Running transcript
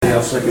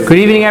Good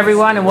evening,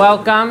 everyone, and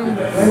welcome.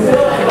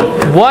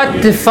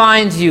 What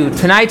defines you?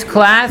 Tonight's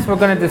class, we're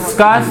going to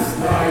discuss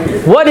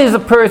what is a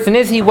person.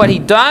 Is he what he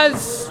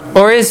does,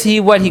 or is he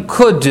what he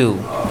could do?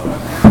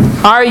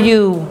 Are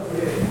you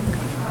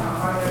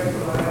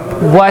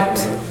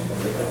what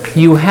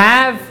you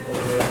have,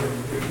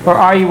 or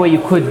are you what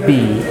you could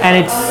be?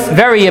 And it's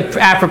very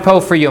apropos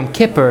for Yom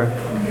Kippur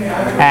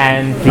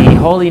and the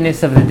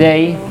holiness of the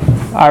day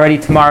already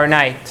tomorrow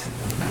night.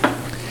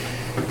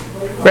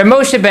 Reb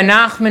Moshe ben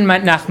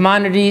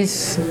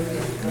Nachmanides,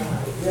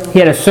 he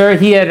had a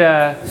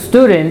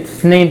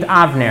student named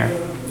Avner.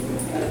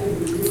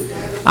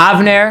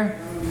 Avner,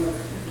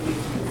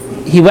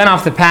 he went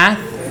off the path,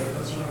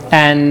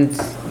 and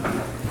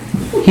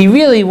he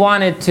really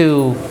wanted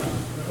to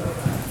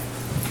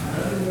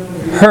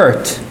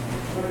hurt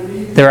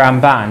the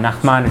Ramban,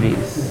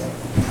 Nachmanides.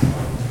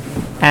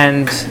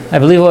 And I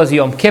believe it was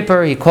Yom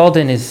Kippur, he called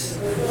in his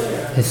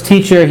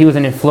teacher. He was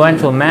an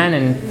influential man,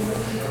 and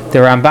the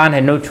Ramban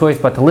had no choice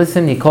but to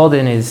listen. He called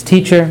in his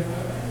teacher,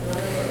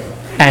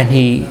 and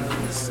he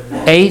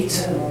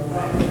ate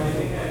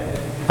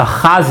a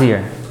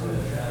chazir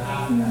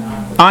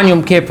on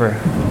Yom Kippur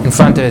in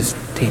front of his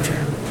teacher.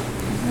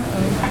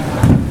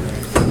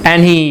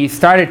 And he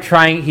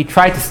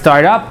tried to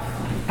start up,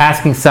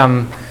 asking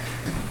some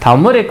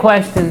Talmudic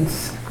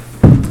questions.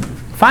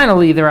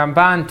 Finally, the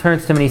Ramban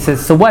turns to him and he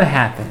says, "So what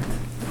happened?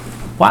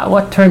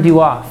 What turned you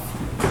off?"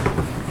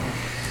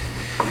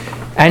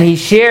 And he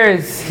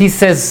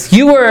says,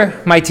 "You were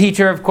my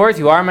teacher, of course,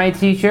 you are my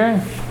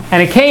teacher.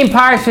 And it came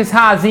Parshas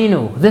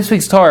Ha'azinu, this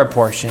week's Torah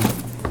portion.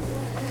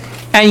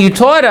 And you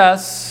taught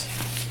us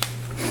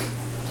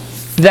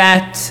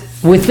that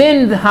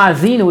within the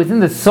Ha'azinu, within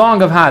the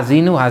song of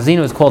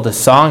Ha'azinu is called a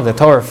song, the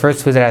Torah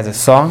refers to it as a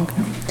song.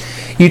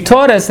 You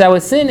taught us that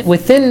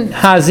within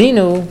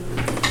Ha'azinu,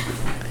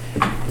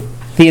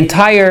 the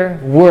entire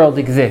world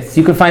exists.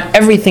 You can find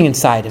everything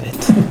inside of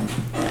it.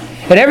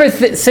 But ever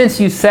since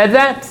you said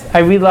that, I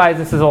realized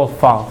this is all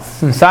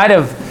false. Inside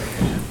of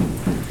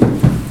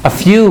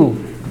two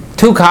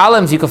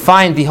columns, you can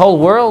find the whole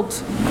world."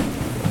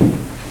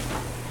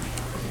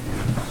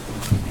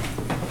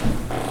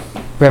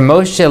 Reb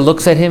Moshe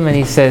looks at him and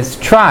he says,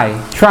 Try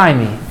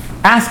me.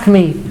 Ask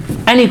me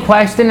any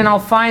question and I'll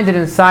find it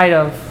inside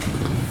of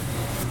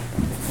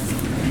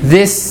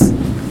this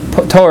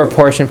Torah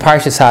portion,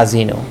 Parshas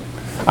Ha'azinu.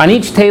 On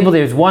each table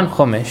there's one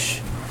chumash.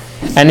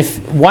 And if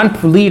one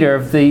leader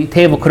of the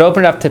table could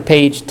open it up to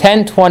page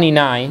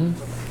 1029,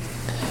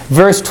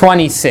 verse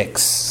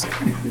 26.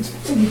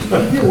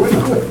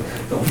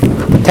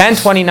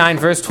 1029,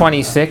 verse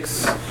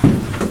 26.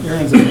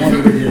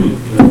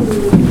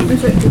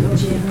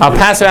 I'll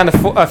pass around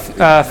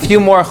a few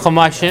more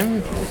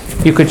chumashim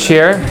you could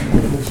share.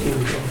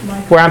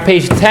 We're on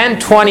page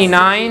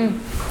 1029,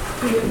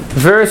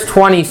 verse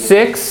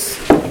 26.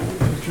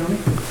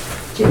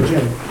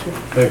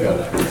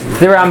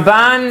 The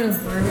Ramban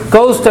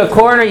goes to a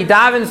corner, he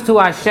davens to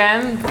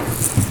Hashem,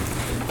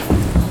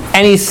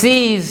 and he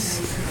sees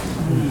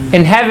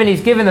in heaven, he's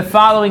given the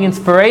following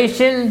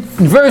inspiration.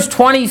 In verse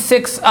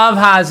 26 of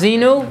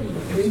Ha'azinu,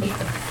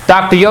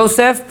 Dr.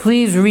 Yosef,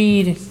 please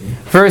read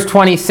verse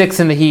 26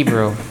 in the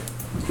Hebrew.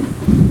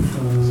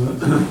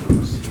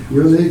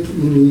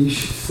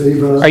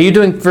 Are you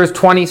doing verse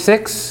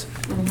 26?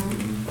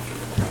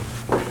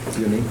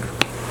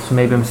 So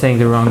maybe I'm saying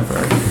the wrong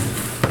verse.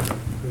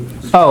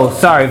 Oh,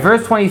 sorry.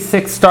 Verse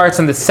 26 starts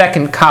in the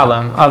second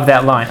column of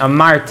that line.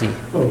 Amarti.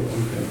 Oh,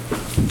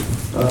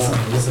 okay.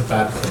 This is a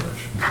bad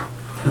finish.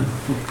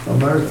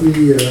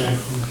 Amarti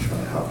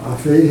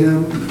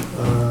afehem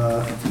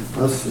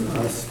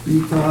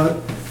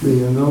aspitat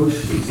meyanosh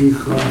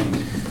zichra.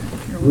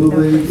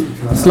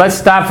 So let's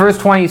stop verse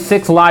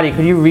 26. Lottie,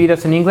 could you read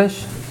us in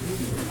English?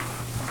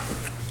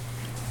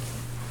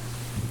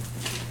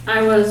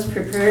 I was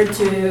prepared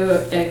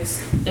to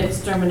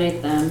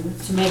exterminate them,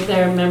 to make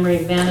their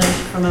memory vanish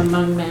from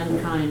among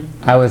mankind.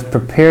 I was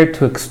prepared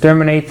to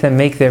exterminate them,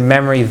 make their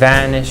memory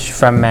vanish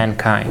from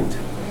mankind.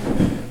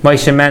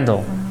 Moshe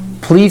Mendel,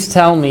 please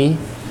tell me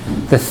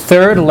the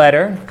third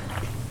letter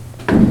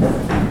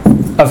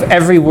of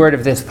every word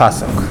of this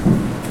pasuk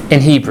in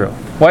Hebrew.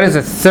 What is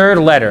the third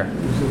letter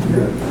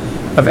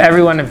of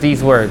every one of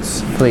these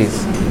words,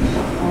 please?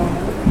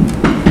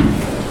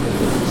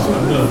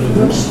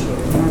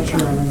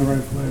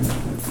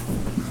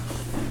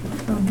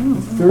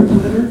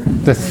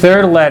 The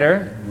third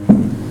letter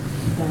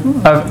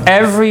of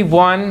every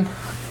one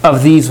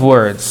of these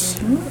words.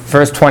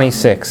 Verse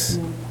 26.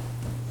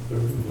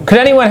 Could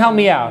anyone help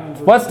me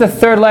out? What's the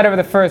third letter of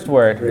the first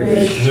word?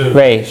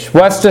 Reish.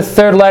 What's the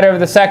third letter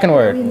of the second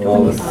word?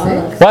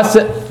 What's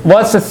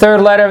the third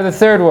letter of the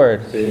third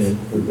word?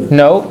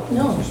 Nope.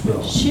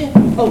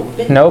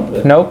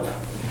 Nope.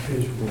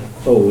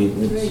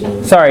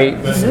 Sorry,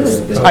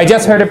 I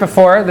just heard it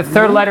before. The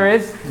third letter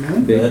is?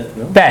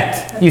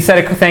 Bet. You said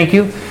it, thank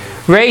you.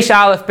 Reish,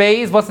 Aleph,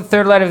 Beis. What's the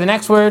third letter of the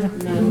next word?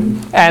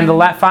 Nun. And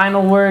the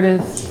final word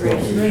is?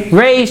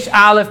 Reish,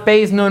 Aleph,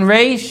 Beis, Nun,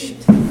 Reish.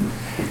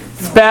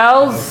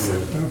 Spells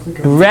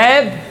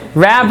Reb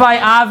Rabbi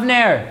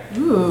Avner.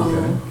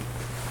 Ooh.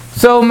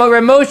 So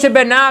Rav Moshe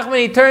ben Nachman,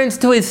 he turns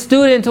to his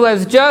student who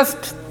has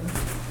just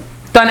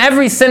done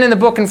every sin in the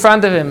book in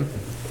front of him.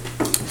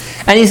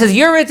 And he says,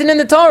 you're written in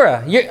the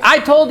Torah. I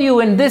told you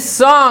in this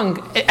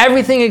song,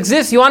 everything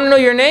exists. You want to know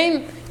your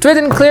name? It's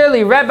written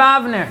clearly, Reb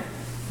Avner.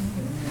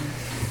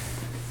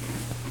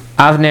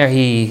 Avner,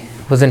 he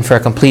was in for a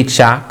complete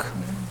shock.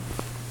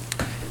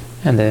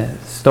 And the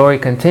story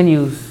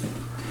continues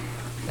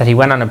that he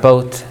went on a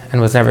boat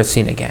and was never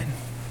seen again.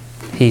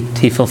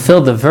 He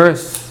fulfilled the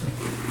verse.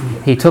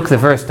 He took the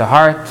verse to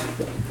heart.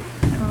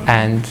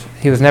 And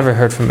he was never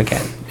heard from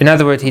again. In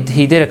other words, he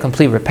did a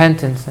complete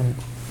repentance. And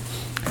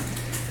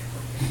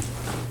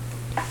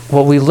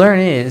what we learn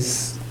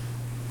is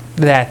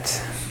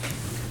that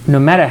no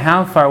matter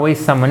how far away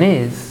someone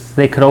is,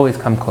 they could always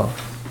come close.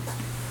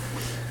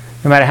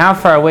 No matter how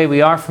far away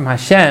we are from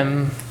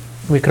Hashem,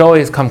 we could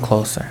always come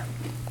closer.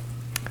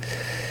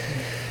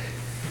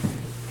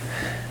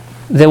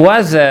 There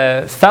was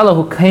a fellow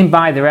who came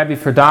by the Rebbe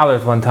for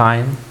dollars one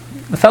time,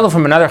 a fellow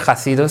from another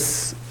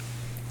Chasidus,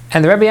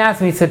 and the Rebbe asked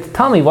him, he said,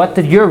 tell me, what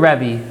did your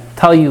Rebbe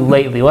tell you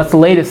lately? What's the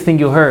latest thing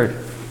you heard?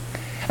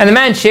 And the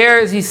man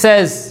shares, he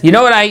says, you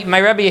know what, my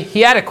Rebbe,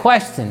 he had a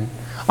question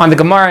on the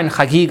Gemara in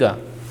Chagiga.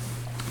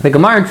 The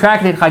Gemara in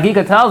Tractate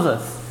Chagiga tells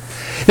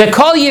us that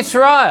Kol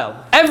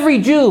Yisrael, every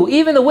Jew,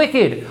 even the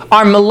wicked,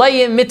 are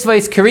Malayim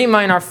mitzvahs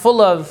Karima and are full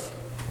of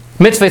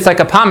mitzvahs like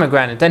a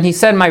pomegranate. And he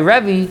said, my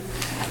Rebbe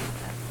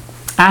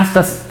asked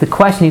us the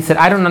question, he said,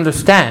 I don't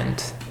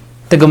understand.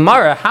 The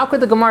Gemara, how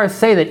could the Gemara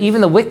say that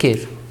even the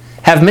wicked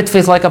have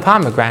mitzvahs like a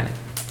pomegranate?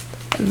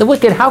 The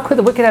wicked, how could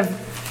the wicked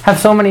have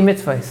so many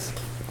mitzvahs?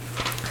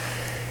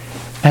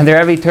 And the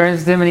Rebbe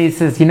turns to him and he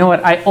says, you know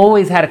what, I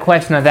always had a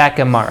question on that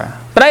Gemara,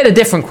 but I had a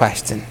different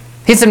question.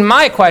 He said,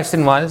 my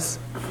question was,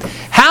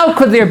 how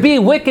could there be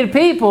wicked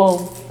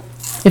people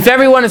if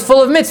everyone is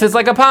full of mitzvahs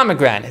like a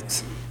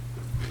pomegranate?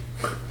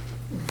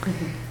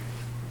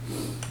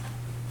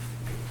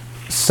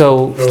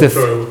 So,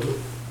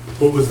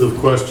 what was the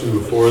question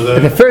before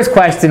that? The first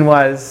question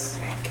was,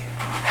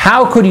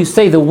 how could you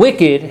say the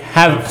wicked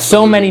have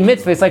so many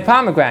mitzvahs like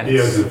pomegranates? He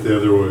has it the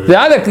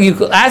other way.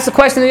 You ask the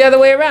question the other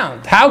way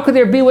around. How could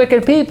there be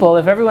wicked people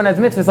if everyone has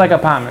mitzvahs like a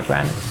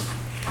pomegranate?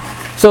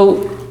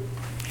 So,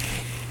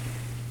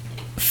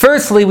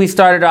 firstly, we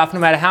started off,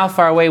 no matter how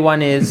far away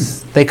one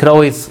is, they could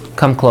always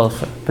come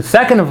closer. But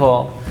second of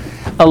all,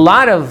 a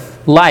lot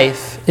of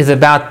life is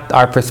about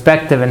our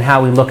perspective and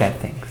how we look at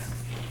things.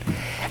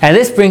 And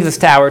this brings us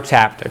to our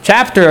chapter.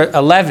 Chapter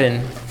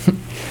 11,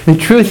 the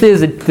truth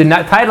is, the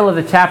title of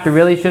the chapter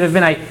really should have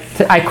been,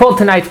 I called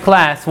tonight's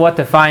class, What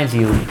Defines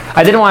You.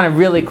 I didn't want to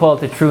really call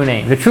it the true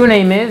name. The true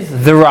name is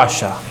The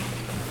Rasha.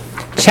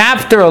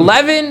 Chapter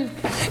 11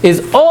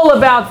 is all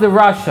about the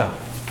Rasha.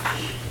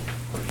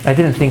 I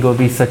didn't think it would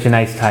be such a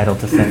nice title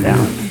to send out.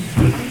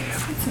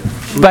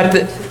 But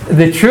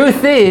the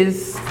truth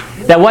is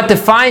that what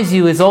defines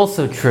you is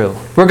also true.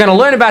 We're going to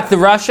learn about the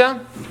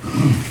Rasha,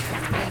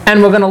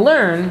 and we're going to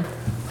learn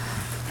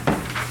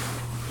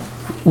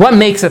what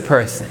makes a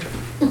person.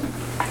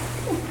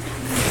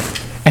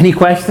 Any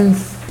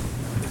questions?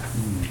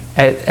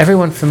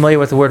 Everyone familiar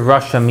with the word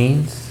Rasha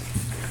means?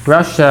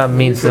 Rasha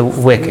means the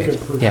wicked.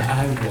 I Yeah.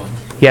 have one.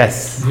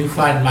 Yes. Can you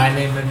find my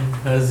name in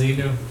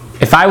Hazinu?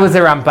 If I was a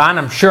Ramban,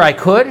 I'm sure I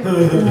could.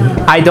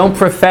 I don't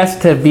profess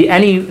to be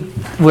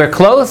anywhere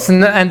close,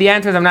 and the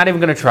answer is I'm not even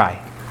going to try.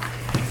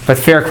 But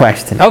fair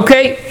question.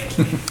 Okay.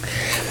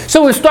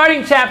 So we're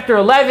starting chapter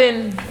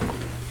 11.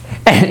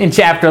 And in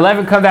chapter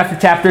 11 comes after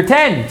chapter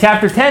 10.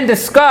 Chapter 10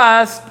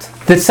 discussed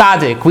the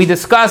tzaddik. We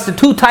discussed the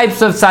two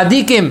types of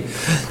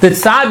tzaddikim. The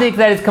tzaddik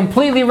that is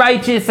completely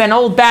righteous and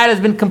all bad has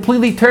been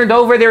completely turned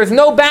over. There is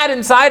no bad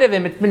inside of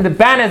him. The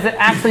bad has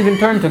actually been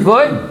turned to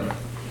good.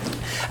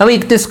 And we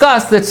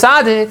discussed the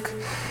tzaddik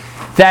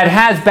that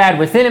has bad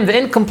within him. The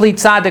incomplete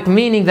tzaddik,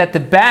 meaning that the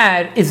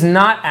bad is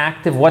not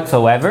active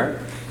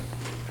whatsoever,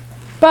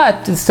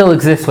 but it still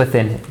exists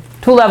within him.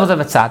 Two levels of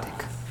a tzaddik.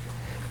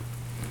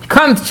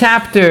 Comes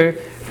chapter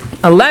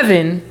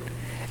 11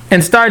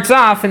 and starts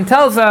off and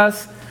tells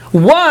us,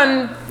 we're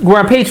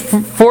on page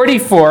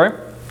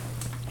 44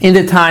 in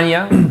the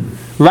Tanya,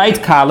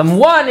 right column.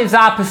 One is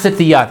opposite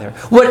the other.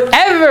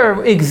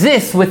 Whatever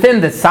exists within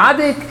the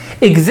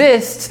tzaddik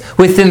exists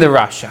within the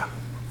Rasha.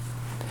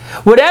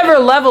 Whatever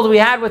level we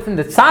had within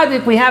the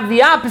tzaddik, we have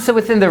the opposite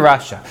within the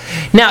Rasha.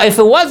 Now, if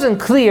it wasn't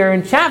clear,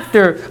 in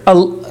chapter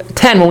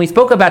 10, when we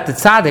spoke about the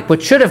tzaddik,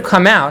 what should have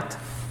come out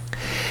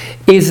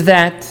is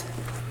that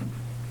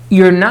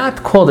you're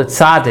not called a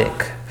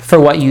tzaddik for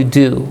what you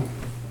do.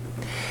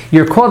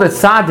 You're called a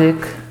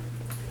tzaddik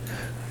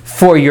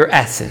for your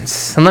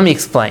essence. And let me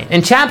explain.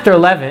 In chapter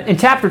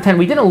 10,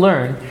 we didn't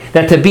learn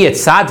that to be a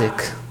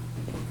tzaddik,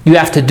 you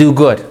have to do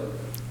good.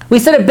 We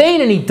said a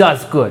Beinoni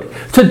does good.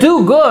 To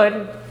do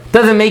good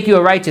doesn't make you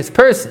a righteous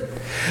person.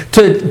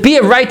 To be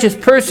a righteous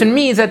person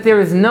means that there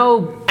is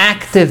no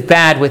active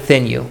bad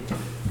within you.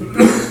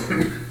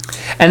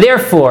 And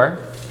therefore,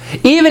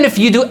 even if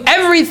you do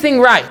everything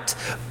right,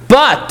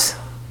 but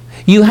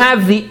You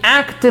have the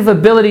active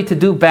ability to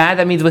do bad.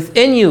 That means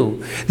within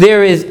you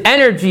there is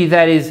energy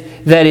that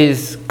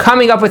is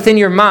coming up within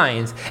your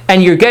minds,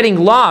 and you're getting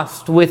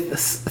lost with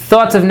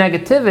thoughts of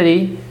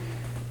negativity,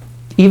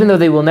 even though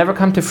they will never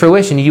come to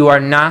fruition. You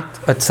are not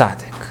a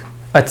tzaddik.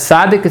 A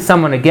tzaddik is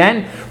someone,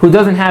 again, who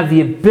doesn't have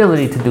the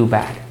ability to do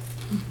bad.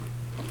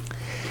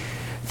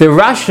 The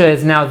Rasha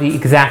is now the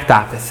exact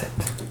opposite.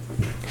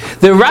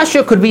 The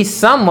Rasha could be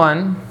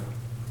someone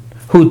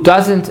who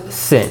doesn't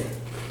sin.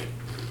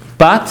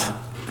 But,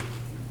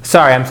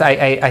 sorry,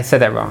 I said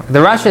that wrong. The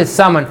Rasha is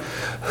someone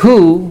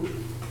who,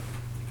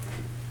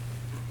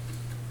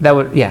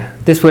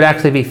 this would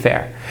actually be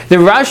fair. The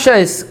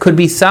Rasha could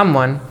be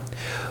someone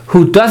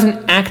who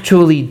doesn't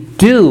actually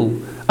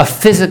do a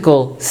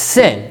physical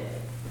sin,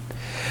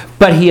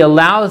 but he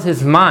allows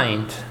his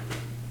mind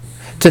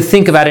to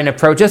think about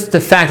inappropriate. Just the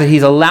fact that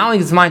he's allowing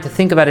his mind to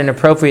think about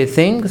inappropriate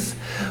things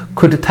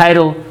could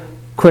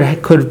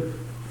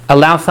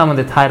allow someone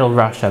the title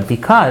Rasha,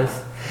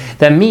 because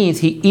that means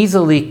he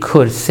easily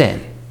could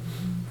sin.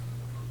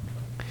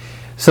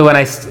 So when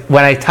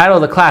I title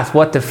the class,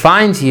 "What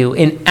defines you?"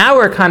 in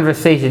our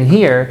conversation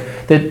here,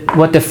 that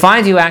what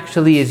defines you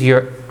actually is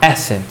your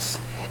essence,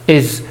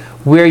 is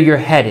where you're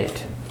headed.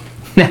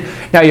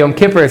 Now Yom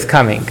Kippur is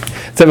coming.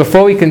 So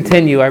before we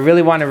continue, I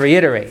really want to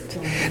reiterate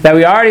that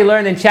we already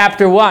learned in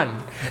chapter 1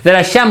 that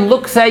Hashem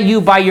looks at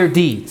you by your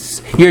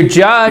deeds. You're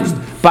judged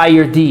by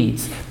your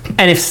deeds.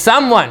 And if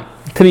someone,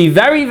 to be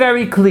very,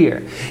 very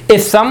clear,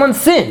 if someone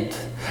sinned,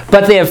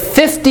 but they have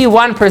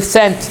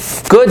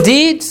 51% good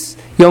deeds,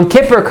 Yom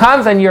Kippur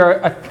comes and you're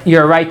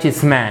a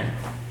righteous man.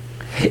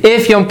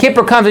 If Yom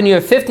Kippur comes and you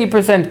have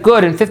 50%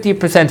 good and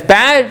 50%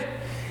 bad,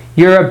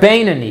 you're a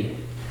Beinani.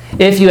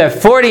 If you have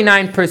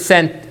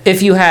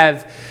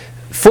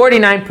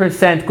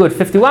 49% good,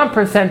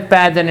 51%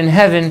 bad, then in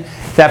heaven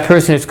that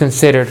person is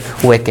considered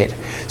wicked.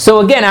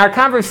 So again, our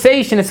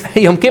conversation is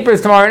Yom Kippur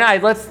is tomorrow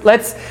night.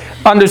 Let's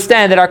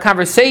understand that our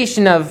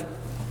conversation of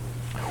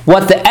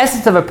what the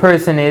essence of a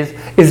person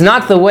is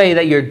not the way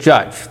that you're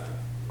judged.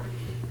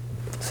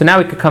 So now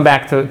we could come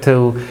back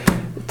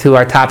to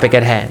our topic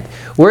at hand.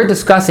 We're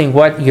discussing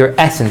what your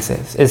essence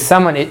is. Is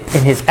someone in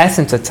his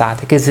essence a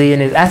tzaddik? Is he in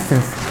his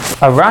essence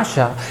a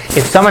Rasha?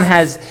 If someone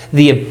has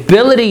the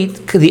ability,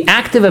 the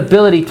active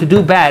ability to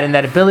do bad, and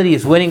that ability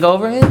is winning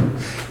over him,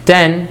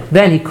 then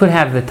he could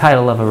have the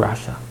title of a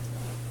Rasha.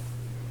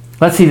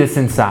 Let's see this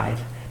inside.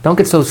 Don't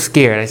get so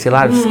scared. I see a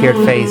lot of scared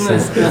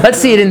faces. Let's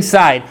see it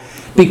inside.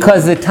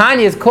 Because the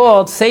Tanya is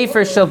called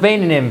Sefer Shel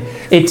Beinanim.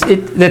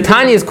 The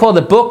Tanya is called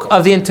the book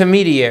of the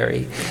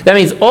intermediary. That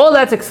means all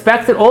that's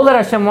expected, all that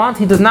Hashem wants,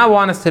 He does not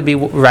want us to be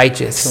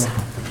righteous.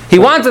 He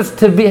wants us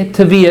to be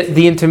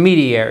the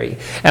intermediary.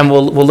 And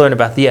we'll learn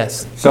about the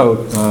yes.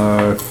 So,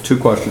 2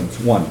 questions.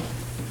 1,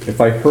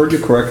 if I heard you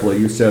correctly,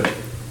 you said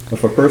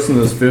if a person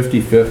is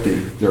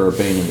 50-50, they're a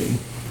Beinani.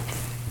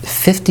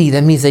 50,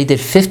 that means they did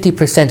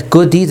 50%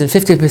 good deeds and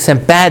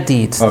 50% bad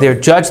deeds. Okay. They're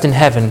judged in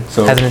heaven as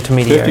an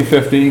intermediary.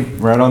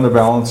 50-50, right on the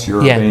balance, you're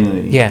a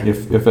Beinani. Yeah.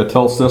 If it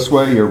tilts this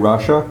way, you're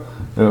Rasha.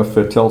 If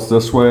it tilts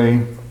this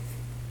way,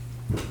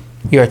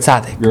 you're a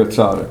tzaddik. You're a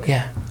tzaddik.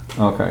 Yeah.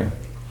 Okay.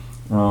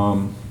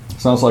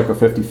 Sounds like a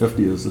 50-50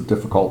 is a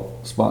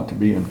difficult spot to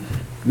be in.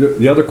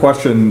 The other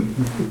question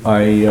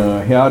I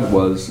had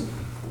was,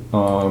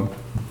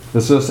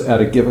 is this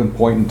at a given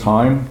point in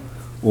time?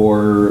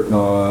 Or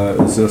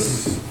is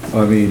this,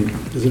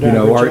 Is it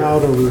average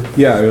out over?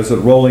 Yeah, is it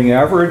rolling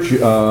average,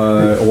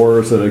 or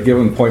is it a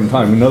given point in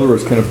time? In other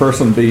words, can a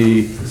person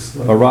be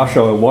a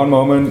Rasha at one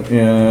moment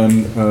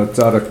and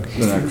tzaddik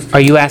the next? Are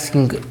you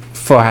asking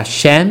for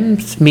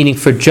Hashem's, meaning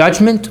for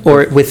judgment,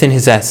 or within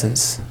His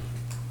essence?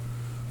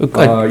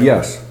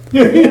 Yes.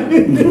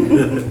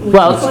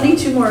 Well,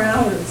 22 more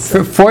hours.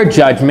 For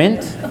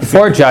judgment,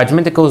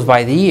 it goes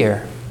by the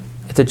year.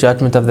 It's a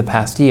judgment of the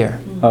past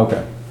year.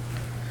 Okay.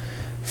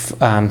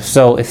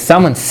 So if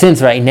someone sins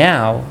right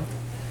now,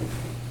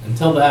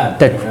 until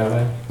that,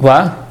 Rabbi?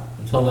 What?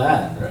 Until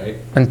that, right?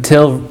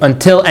 Until well,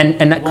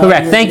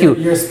 correct. Thank you.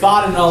 Your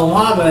spot in Olam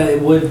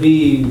Haba would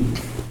be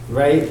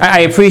right. I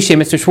appreciate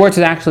Mr. Schwartz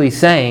is actually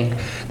saying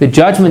the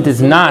judgment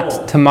is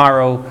not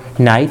tomorrow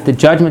night. The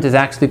judgment is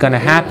actually going to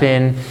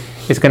happen.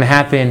 It's going to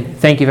happen.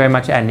 Thank you very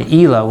much at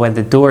Ne'ilah, when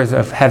the doors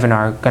of heaven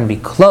are going to be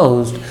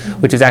closed,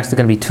 which is actually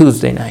going to be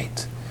Tuesday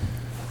night.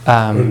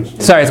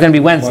 Sorry, it's going to be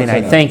Wednesday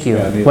night. Thank you.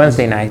 Yeah,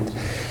 Wednesday night.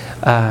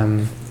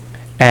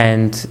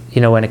 And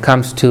when it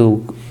comes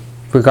to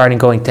regarding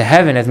going to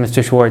heaven, as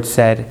Mr. Schwartz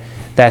said,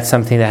 that's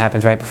something that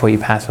happens right before you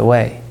pass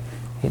away.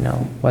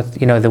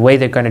 The way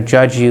they're going to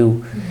judge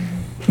you,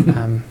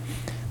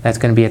 that's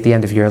going to be at the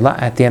end of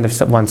at the end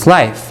of one's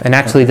life. And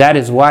actually, that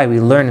is why we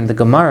learn in the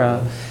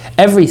Gemara,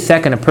 every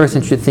second a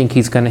person should think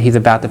he's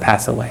about to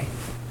pass away.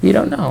 You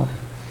don't know.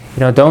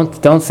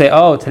 Don't say,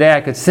 oh, today I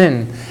could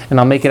sin and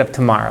I'll make it up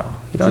tomorrow.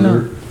 You don't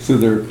know. So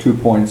there are 2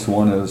 points.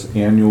 One is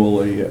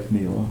annually at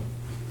Ne'ilah.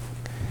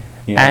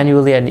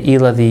 Annually at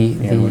Ne'ilah,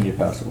 and when you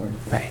pass away.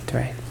 Right.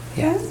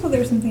 Yeah, I just thought there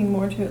was something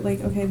more to it.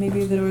 Like, okay,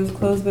 maybe the door is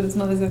closed, but it's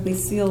not exactly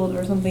sealed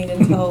or something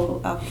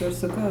until after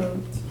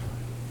Sukkot.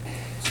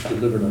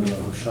 Delivered on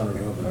Hoshana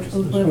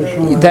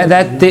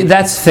Rabbah.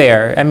 That's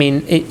fair. I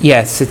mean,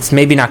 yes, it's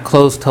maybe not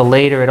closed till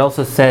later. It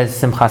also says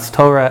Simchas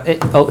Torah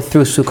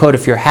through Sukkot.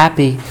 If you're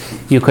happy,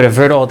 you could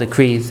avert all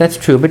decrees. That's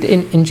true. But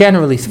in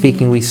generally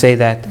speaking, we say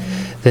that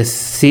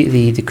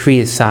the decree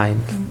is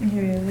signed.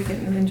 Yeah, like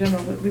in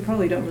general, but we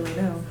probably don't really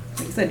know.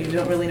 Like you said, you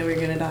don't really know when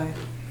you're going to die.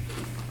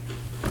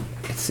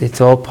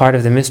 It's all part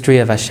of the mystery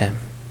of Hashem.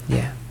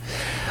 Yeah.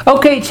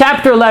 Okay,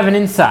 chapter 11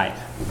 inside.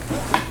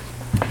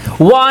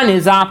 One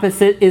is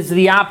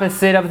the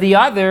opposite of the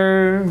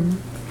other.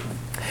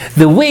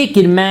 The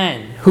wicked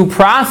man who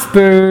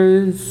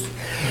prospers,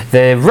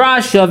 the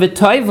rasha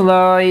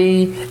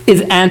v'toivloi,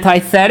 is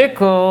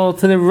antithetical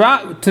to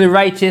the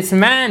righteous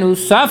man who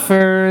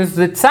suffers,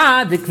 the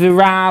tzaddik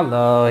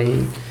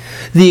v'raloi.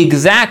 The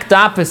exact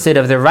opposite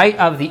of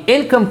the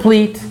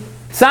incomplete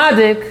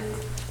tzaddik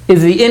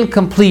is the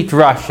incomplete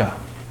rasha.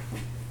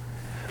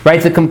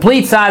 Right? The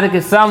complete tzaddik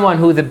is someone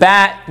who the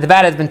bad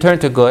has been turned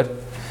to good.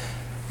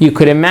 You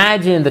could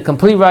imagine the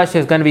complete rasha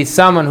is going to be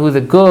someone who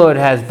the good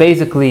has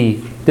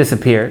basically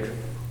disappeared.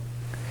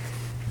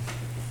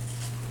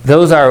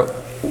 Those are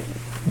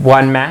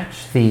one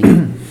match, the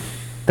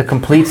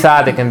complete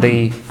tzaddik and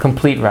the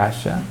complete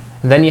rasha.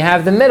 And then you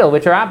have the middle,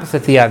 which are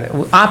opposite the other,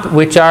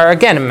 which are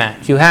again a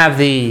match. You have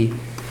the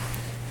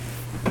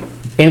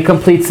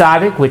incomplete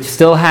tzaddik, which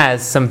still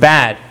has some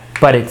bad,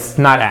 but it's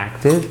not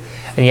active.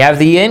 And you have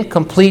the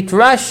incomplete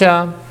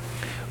rasha,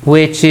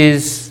 which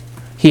is,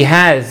 he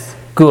has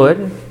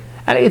good,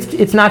 and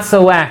it's not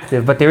so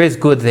active, but there is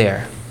good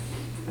there.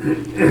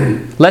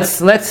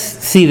 Let's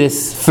see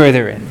this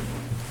further in.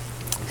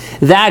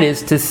 That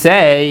is to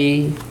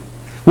say,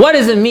 what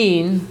does it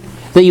mean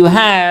that you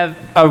have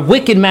a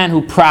wicked man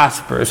who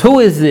prospers? Who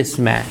is this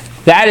man?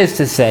 That is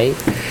to say,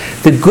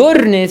 the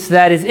goodness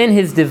that is in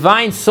his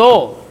divine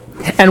soul.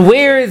 And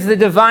where is the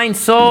divine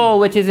soul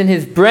which is in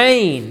his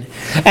brain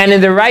and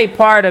in the right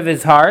part of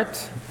his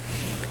heart?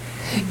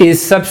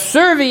 Is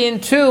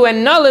subservient to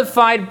and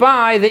nullified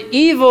by the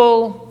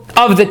evil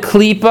of the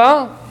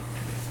klipa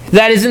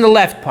that is in the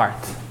left part.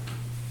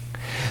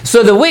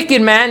 So the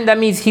wicked man, that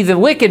means he's a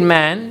wicked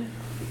man,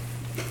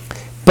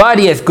 but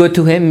he has good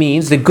to him,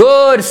 means the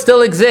good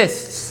still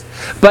exists,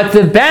 but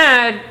the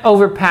bad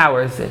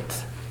overpowers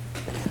it.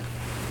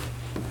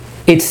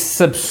 It's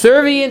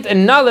subservient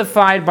and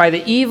nullified by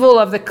the evil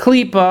of the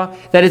klipa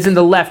that is in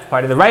the left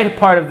part. And the right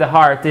part of the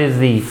heart is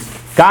the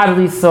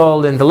godly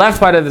soul, and the left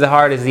part of the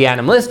heart is the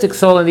animalistic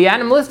soul, and the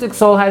animalistic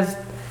soul has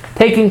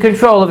taken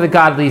control of the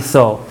godly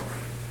soul.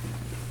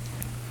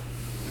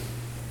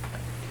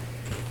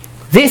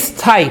 This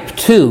type,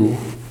 too,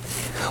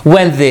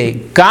 when the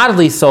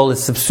godly soul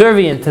is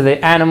subservient to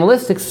the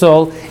animalistic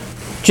soul,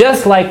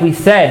 just like we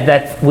said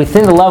that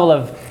within the level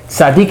of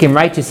tzaddikim,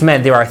 righteous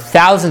men, there are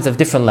thousands of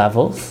different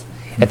levels.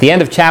 At the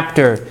end of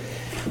chapter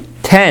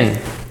 10,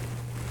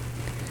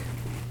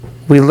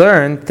 we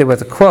learned, there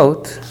was a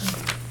quote,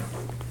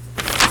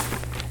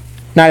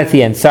 not at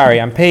the end, sorry,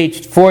 on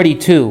page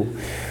 42,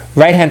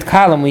 right-hand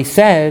column, we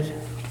said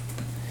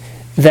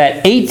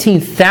that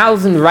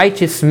 18,000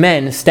 righteous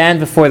men stand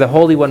before the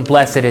Holy One,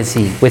 blessed is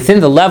He. Within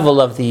the level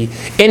of the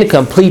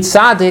incomplete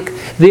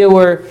tzaddik,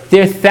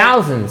 there are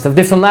thousands of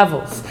different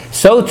levels.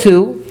 So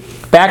too,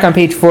 back on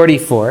page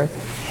 44,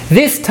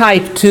 this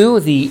type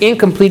too, the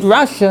incomplete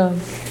rasha,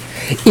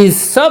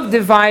 is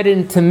subdivided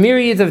into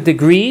myriads of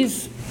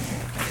degrees,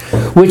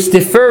 which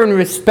differ in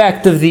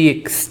respect of the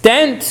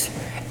extent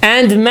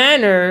and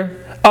manner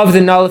of the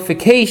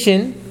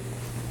nullification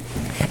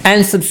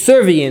and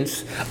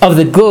subservience of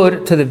the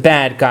good to the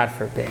bad, God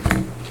forbid.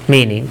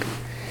 Meaning,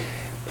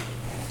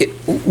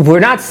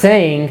 we're not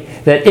saying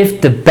that if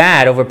the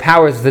bad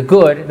overpowers the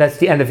good, that's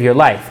the end of your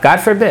life. God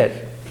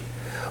forbid.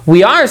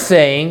 We are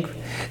saying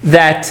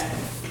that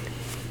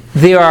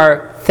there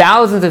are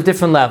thousands of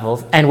different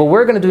levels, and what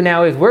we're going to do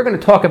now is we're going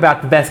to talk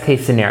about the best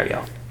case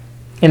scenario.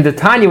 In the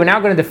Tanya, we're now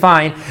going to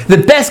define the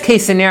best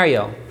case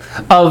scenario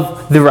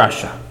of the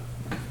rasha.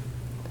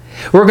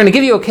 We're going to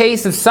give you a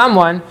case of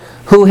someone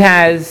who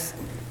has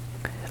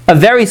a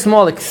very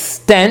small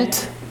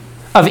extent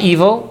of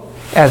evil.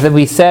 As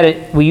we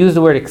said, we use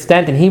the word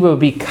extent. In Hebrew, it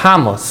would be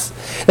kamos.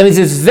 That means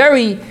there's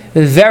very,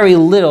 very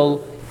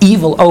little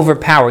evil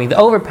overpowering. The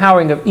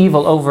overpowering of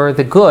evil over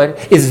the good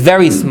is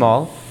very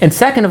small. And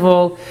second of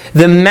all,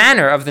 the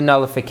manner of the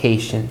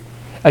nullification,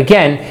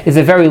 again, is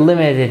a very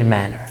limited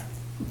manner.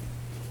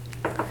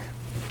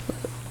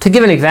 To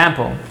give an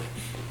example,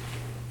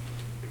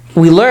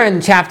 we learn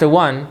in chapter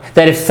 1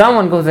 that if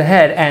someone goes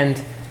ahead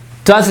and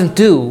doesn't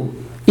do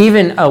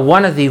even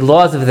one of the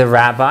laws of the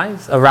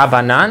rabbis, a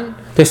rabbanan,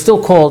 they're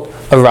still called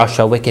a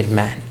rasha, wicked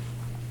man.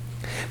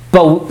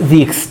 But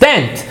the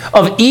extent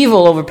of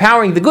evil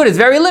overpowering the good is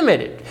very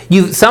limited.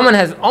 Someone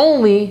has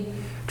only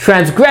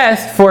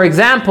transgressed, for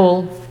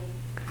example,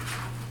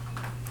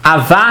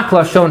 avak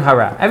lashon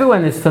hara.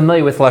 Everyone is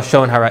familiar with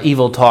lashon hara,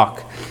 evil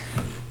talk.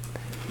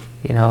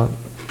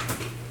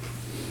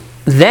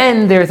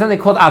 Then there is something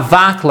called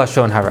avak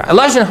lashon hara.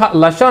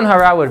 Lashon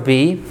hara would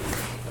be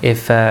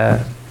if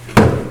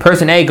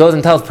person A goes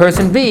and tells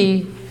person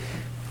B,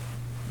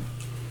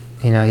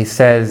 he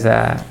says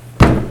that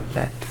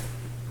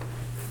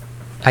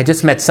I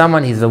just met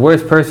someone, he's the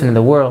worst person in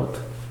the world.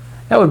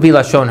 That would be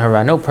Lashon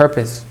Hara, no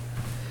purpose.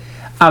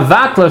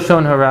 Avak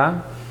Lashon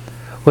Hara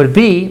would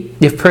be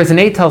if person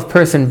A tells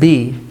person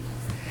B,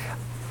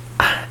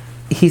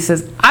 he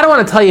says, I don't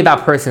want to tell you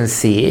about person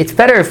C. It's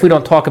better if we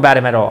don't talk about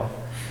him at all.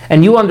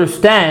 And you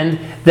understand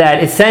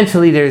that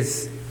essentially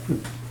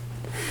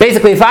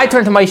basically if I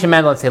turn to Moshe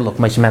Mendel and say, look,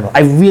 Moshe Mendel,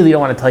 I really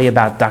don't want to tell you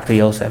about Dr.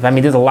 Yosef. I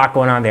mean, there's a lot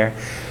going on there.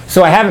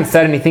 So I haven't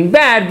said anything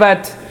bad,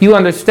 but you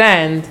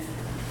understand.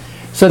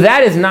 So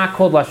that is not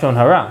called Lashon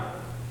Hara.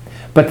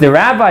 But the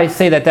rabbis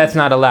say that that's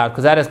not allowed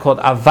because that is called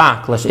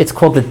avak. It's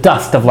called the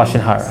dust of Lashon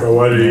Hara. So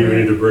why do you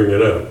need to bring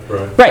it up,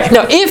 right? Right.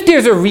 Now, if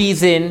there's a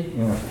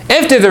reason,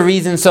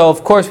 so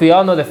of course we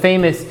all know the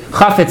famous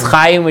Chafetz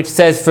Chaim, which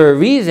says for a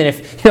reason,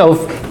 if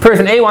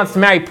person A wants to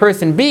marry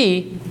person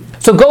B,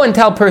 so go and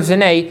tell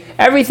person A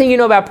everything you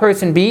know about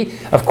person B.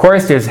 Of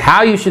course, there's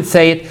how you should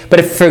say it.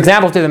 But if, for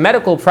example, if there's a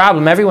medical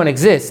problem, everyone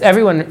agrees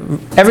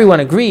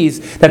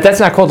that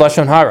that's not called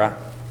Lashon Hara.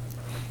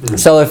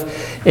 So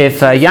if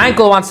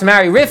Yankel wants to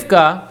marry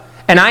Rivka,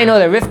 and I know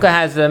that Rivka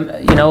has a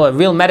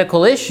real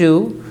medical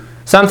issue,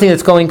 something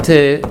that's going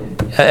to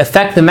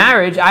affect the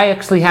marriage, I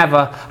actually have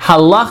a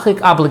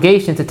halachic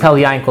obligation to tell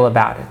Yankel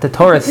about it. The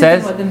Torah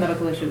says what the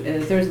medical issue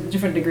is. There's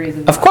different degrees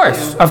of Of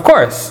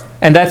course.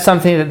 And that's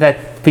something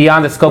that's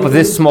beyond the scope of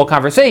this small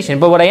conversation.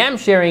 But what I am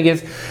sharing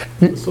is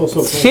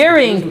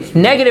sharing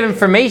negative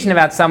information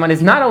about someone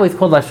is not always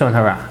called Lashon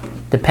Hara.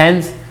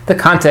 Depends the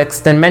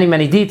context and many,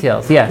 many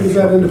details. Yes. What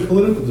about in the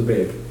political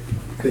debate?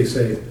 They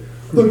say,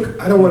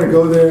 look, I don't want to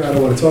go there, I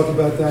don't want to talk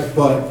about that,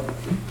 but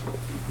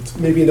it's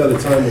maybe another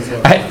time we'll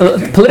talk.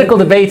 Political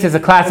debates is a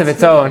class of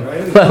its own.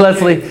 Right? But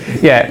let's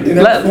leave. Yeah. In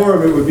that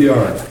forum, it would be all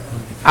right.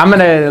 I'm going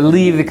to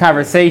leave the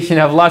conversation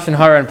of Lashon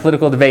Hara and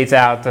political debates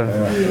out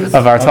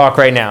of our talk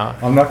right now.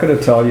 I'm not going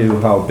to tell you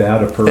how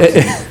bad a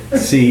person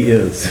C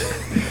is.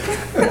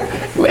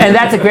 And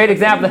that's a great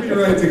example.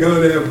 You're right to go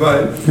there,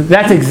 but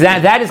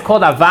That is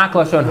called avak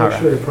Lashon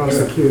Hara.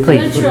 prosecute.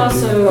 Please. Isn't it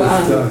also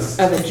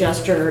of a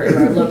gesture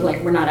or a look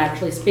like we're not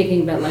actually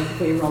speaking, but like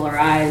if we roll our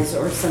eyes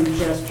or some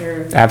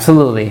gesture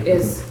Absolutely.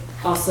 is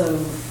also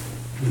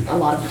a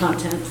lot of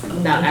content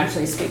without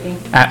actually speaking?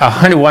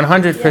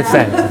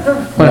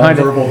 100%. 100.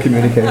 Nonverbal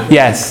communication.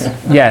 Yes.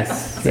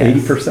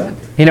 80%.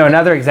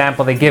 Another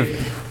example they give,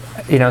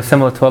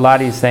 similar to what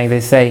Lottie is saying,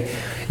 they say,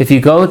 if you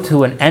go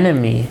to an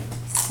enemy,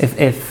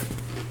 if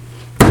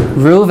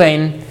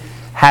Reuven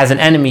has an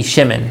enemy,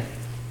 Shimon,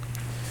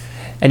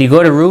 and you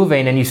go to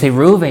Reuven and you say,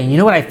 Reuven, you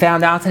know what I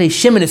found out today?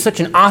 Shimon is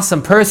such an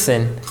awesome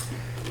person.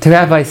 The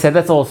rabbi said,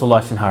 that's also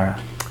Lashon Hara.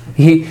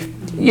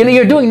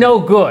 You're doing no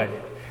good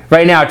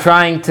right now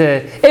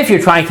if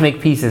you're trying to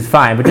make peace is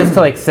fine, but just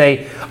to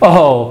say,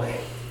 all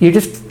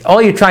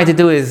you're trying to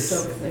do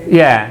is,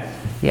 yeah.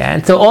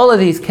 And so all of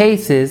these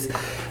cases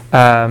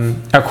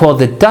are called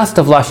the dust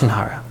of Lashon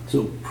Hara.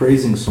 So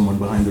praising someone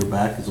behind their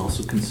back is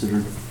also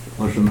considered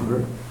Lashon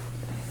Hara?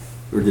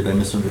 Or did I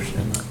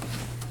misunderstand that?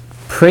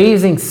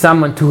 Praising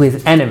someone to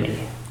his enemy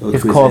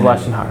is called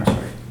Lashon Hara.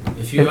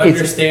 If you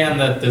understand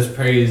that this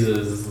praise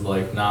is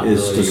not really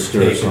to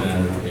stir taken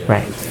something. in,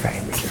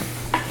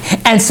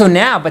 Right. And so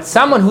now, but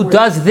someone who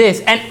does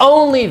this and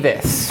only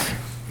this,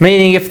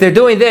 meaning if they're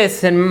doing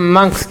this and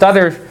amongst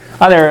other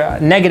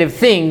negative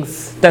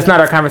things, that's not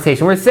our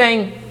conversation. We're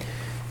saying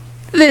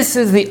this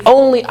is the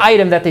only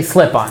item that they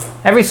slip on.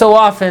 Every so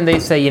often they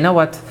say, you know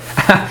what,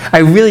 I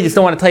really just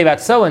don't want to tell you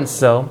about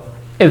so-and-so.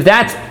 If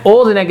that's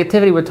all the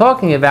negativity we're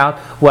talking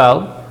about,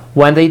 well,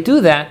 when they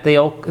do that, they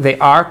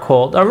are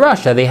called a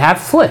rasha. They have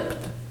slipped.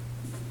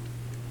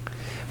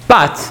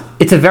 But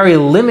it's a very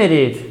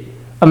limited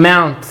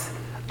amount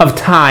of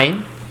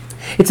time.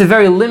 It's a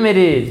very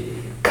limited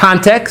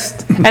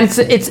context, and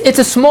it's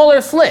a smaller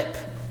slip.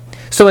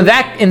 So in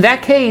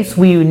that case,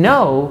 we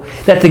know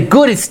that the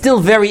good is still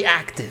very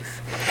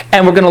active.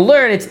 And we're going to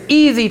learn it's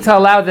easy to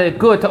allow the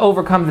good to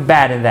overcome the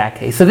bad in that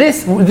case. So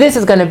this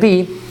is going to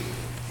be,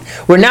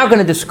 we're now going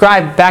to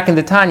describe back in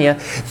the Tanya,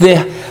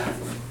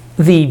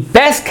 the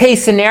best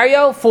case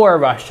scenario for a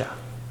rasha.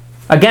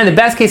 Again, the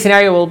best case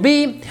scenario will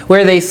be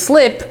where they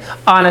slip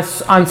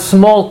on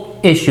small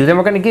issue. Then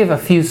we're going to give a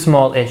few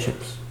small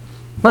issues.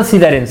 Let's see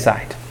that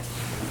inside.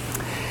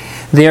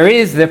 There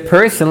is the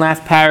person,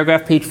 last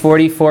paragraph, page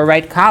 44,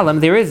 right column,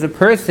 there is the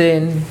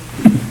person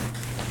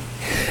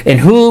in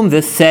whom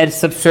the said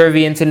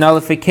subservience and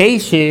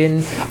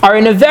nullification are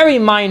in a very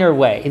minor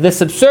way. The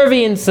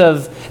subservience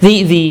of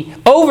the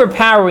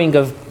overpowering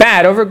of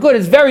bad over good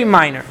is very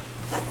minor.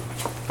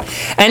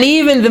 And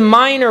even the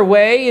minor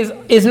way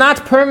is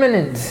not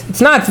permanent.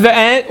 It's not,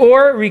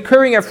 or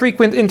recurring at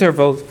frequent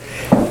intervals.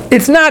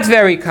 It's not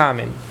very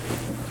common.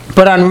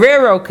 But on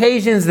rare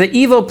occasions, the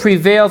evil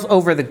prevails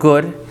over the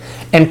good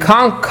and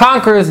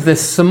conquers the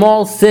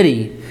small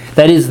city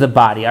that is the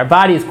body. Our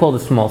body is called a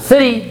small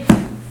city.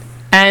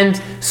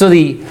 And so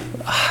the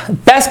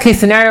best case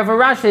scenario of a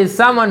rasha is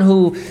someone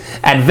who,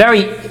 at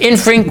very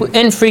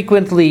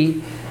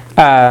infrequently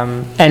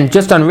and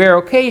just on rare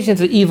occasions,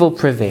 the evil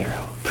prevails.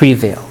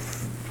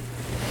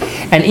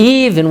 And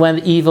even when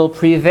the evil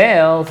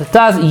prevails, it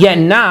does, yet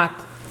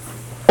not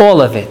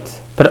all of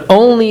it, but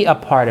only a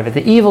part of it.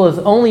 The evil is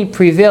only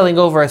prevailing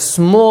over a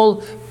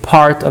small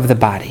part of the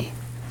body.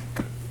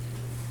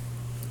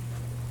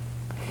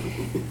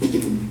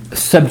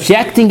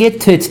 Subjecting it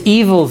to its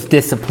evil's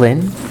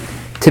discipline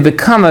to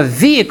become a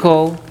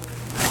vehicle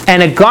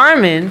and a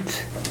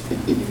garment,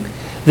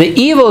 the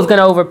evil is going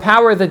to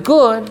overpower the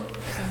good,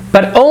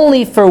 but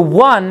only for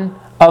one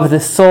of the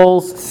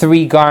soul's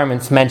 3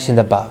 garments mentioned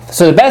above.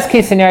 So the best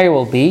case scenario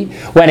will be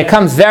when it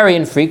comes very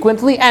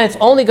infrequently and it's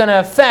only going to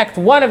affect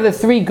one of the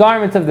 3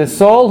 garments of the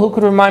soul. Who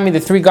could remind me the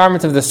 3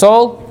 garments of the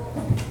soul?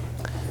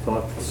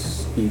 Thought,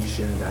 speech,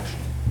 and action.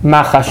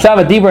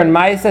 Machashava, Dibur, and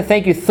Ma'aseh.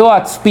 Thank you.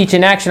 Thought, speech,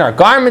 and action are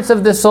garments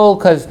of the soul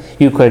because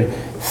you could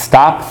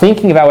stop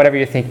thinking about whatever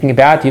you're thinking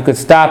about. You could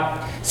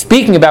stop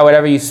speaking about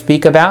whatever you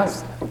speak about.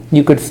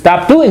 You could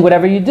stop doing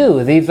whatever you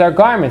do. These are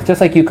garments, just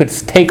like you could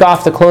take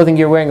off the clothing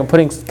you're wearing and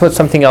put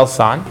something else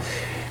on.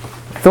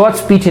 Thought,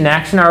 speech, and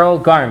action are all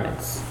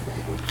garments.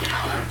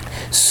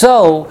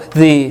 So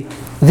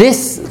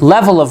this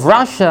level of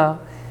Rasha,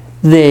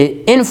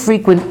 the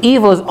infrequent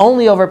evil, is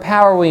only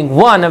overpowering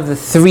one of the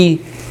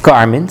 3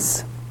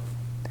 garments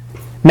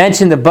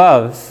mentioned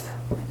above,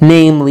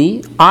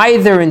 namely,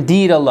 either in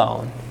deed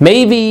alone.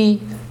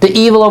 Maybe the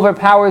evil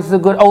overpowers the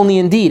good only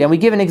in deed. And we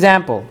give an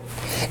example.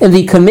 In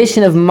the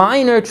commission of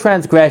minor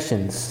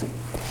transgressions,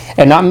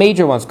 and not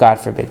major ones, God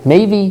forbid.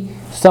 Maybe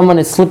someone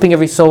is slipping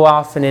every so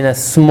often in a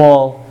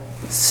small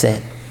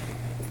sin.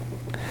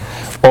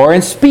 Or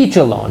in speech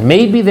alone.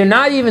 Maybe they're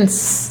not even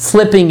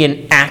slipping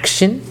in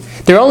action.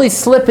 They're only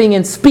slipping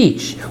in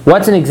speech.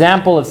 What's an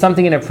example of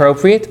something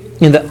inappropriate?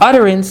 In the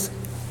utterance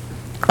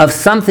of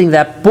something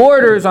that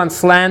borders on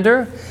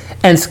slander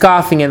and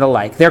scoffing and the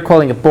like. They're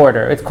calling it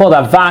border. It's called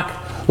avak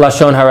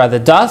lashon hara, the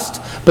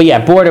dust. But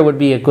yeah, border would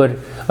be a good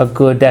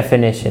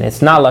definition.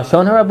 It's not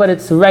lashon hara, but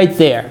it's right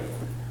there.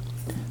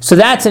 So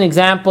that's an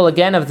example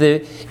again of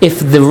if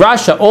the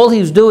Rasha, all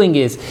he's doing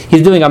is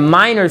he's doing a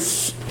minor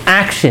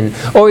action,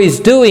 or he's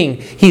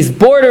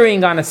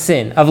bordering on a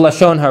sin of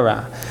lashon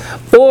hara,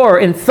 or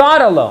in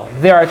thought alone.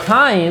 There are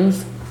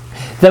times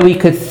that we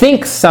could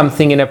think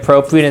something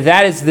inappropriate, and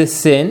that is the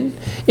sin,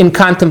 in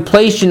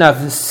contemplation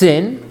of the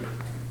sin,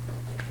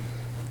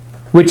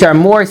 which are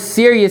more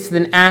serious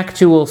than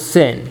actual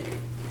sin.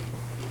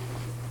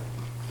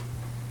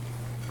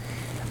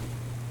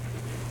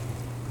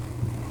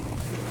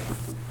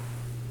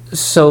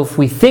 So if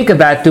we think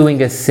about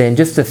doing a sin,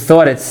 just the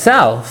thought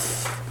itself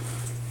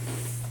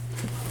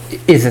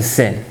is a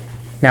sin.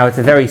 Now it's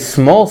a very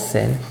small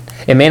sin.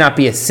 It may not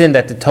be a sin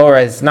that the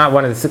Torah is not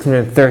one of the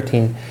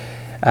 613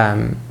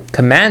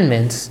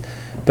 commandments,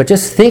 but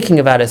just thinking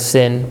about a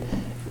sin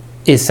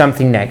is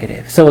something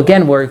negative. So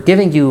again, we're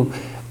giving you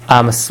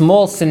a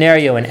small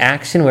scenario in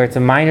action where it's a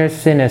minor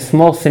sin, a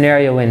small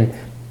scenario in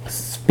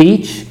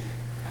speech,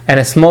 and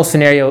a small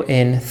scenario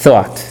in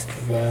thought.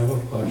 I have a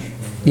question.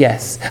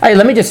 Yes.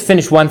 Let me just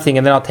finish one thing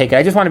and then I'll take it.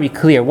 I just want to be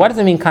clear. What does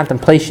it mean,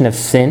 contemplation of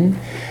sin?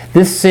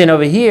 This sin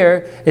over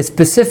here is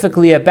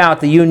specifically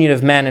about the union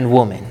of man and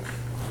woman.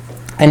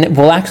 And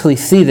we'll actually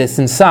see this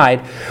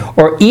inside.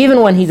 Or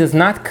even when he does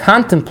not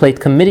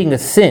contemplate committing a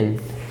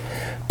sin,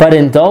 but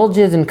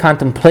indulges in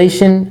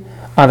contemplation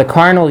on the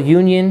carnal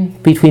union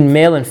between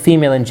male and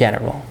female in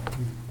general.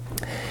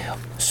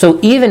 So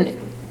even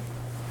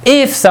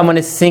if someone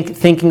is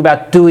thinking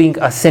about doing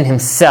a sin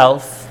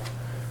himself,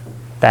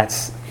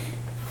 that's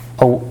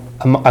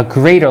a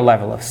greater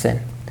level of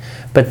sin.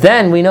 But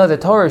then we know the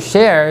Torah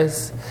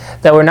shares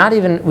that we're not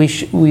even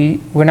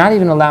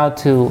allowed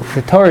to.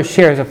 The Torah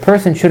shares a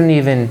person shouldn't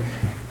even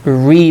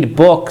read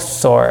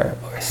books or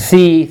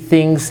see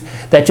things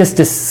that just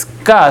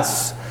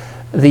discuss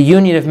the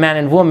union of man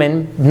and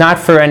woman, not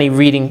for any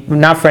reading,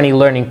 not for any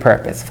learning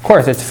purpose. Of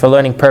course, it's for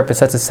learning purpose.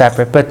 That's a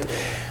separate. But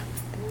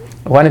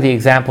one of the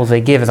examples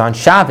they give is on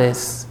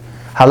Shabbos.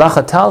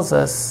 Halacha tells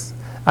us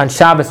on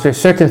Shabbos there are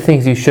certain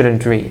things you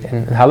shouldn't read,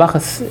 and Halacha,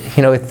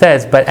 it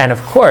says. And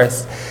of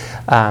course,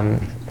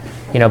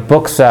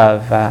 books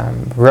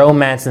of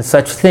romance and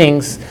such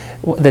things.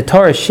 The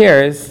Torah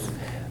shares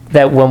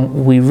that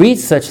when we read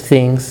such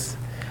things,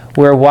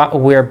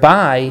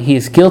 whereby he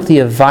is guilty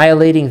of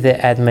violating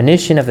the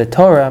admonition of the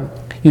Torah,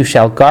 you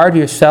shall guard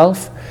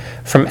yourself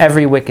from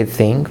every wicked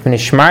thing.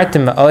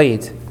 V'nishmartem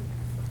ma'od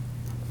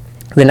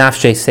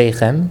l'nafshei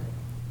seichem.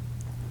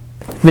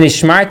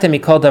 V'nishmartem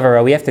mikol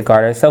davaro. We have to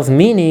guard ourselves,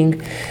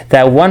 meaning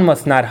that one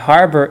must not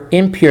harbor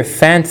impure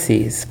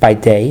fancies by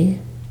day.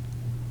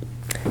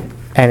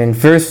 And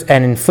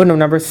in footnote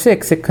number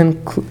 6, it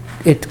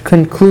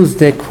concludes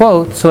the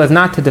quote, so as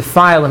not to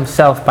defile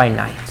himself by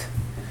night.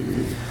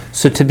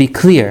 So to be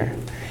clear,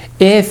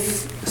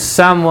 if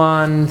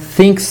someone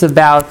thinks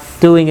about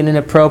doing an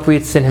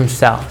inappropriate sin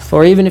himself,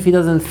 or even if he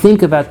doesn't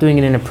think about doing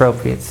an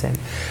inappropriate sin,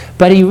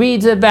 but he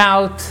reads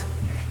about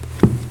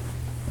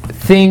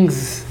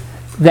things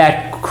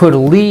that could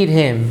lead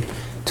him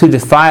to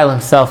defile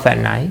himself at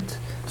night,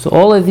 so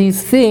all of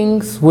these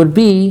things would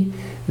be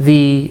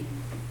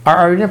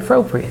are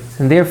inappropriate,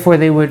 and therefore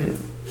they would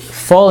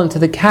fall into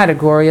the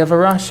category of a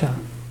rasha.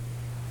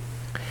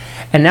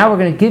 And now we're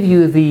going to give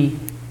you the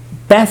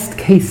best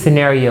case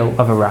scenario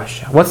of a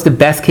rasha. What's the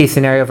best case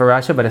scenario of a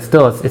rasha? But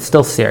it's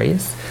still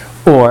serious.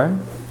 Or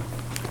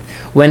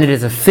when it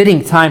is a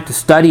fitting time to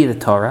study the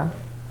Torah,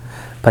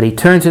 but he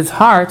turns his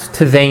heart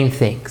to vain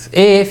things.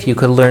 If you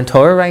could learn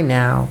Torah right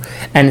now,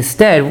 and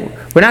instead,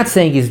 we're not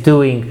saying he's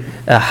doing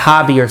a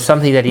hobby or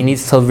something that he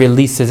needs to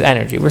release his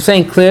energy. We're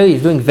saying clearly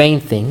he's doing vain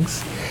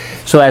things.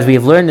 So as we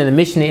have learned in the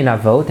Mishnah in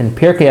Avot, in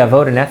Pirkei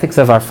Avot, in Ethics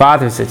of Our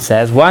Fathers, it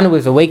says, one who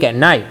is awake at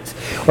night,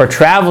 or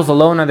travels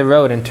alone on the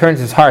road and turns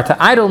his heart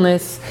to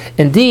idleness,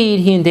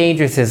 indeed he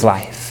endangers his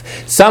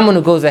life. Someone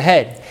who goes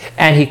ahead,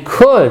 and he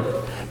could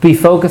be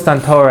focused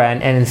on Torah,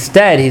 and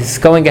instead he's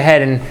going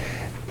ahead and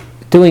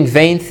doing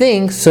vain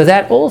things, so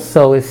that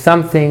also is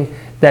something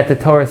that the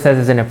Torah says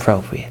is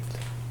inappropriate.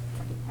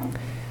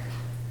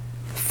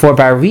 For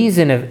by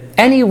reason of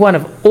any one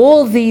of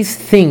all these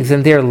things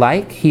and their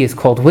like, he is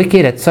called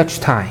wicked at such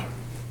time,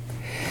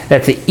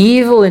 that the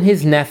evil in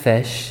his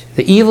nefesh,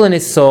 the evil in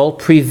his soul,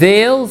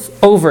 prevails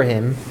over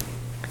him,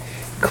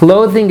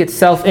 clothing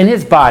itself in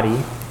his body,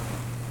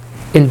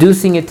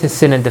 inducing it to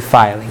sin and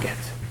defiling it.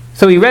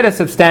 So we read a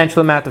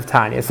substantial amount of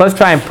Tanya. So let's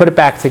try and put it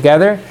back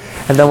together,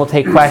 and then we'll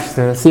take questions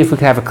and see if we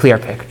can have a clear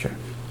picture.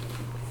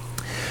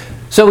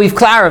 So we've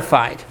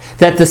clarified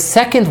that the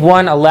second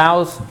one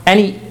allows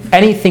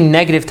anything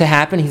negative to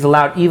happen. He's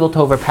allowed evil to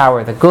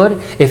overpower the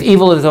good. If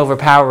evil is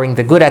overpowering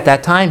the good at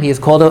that time, he is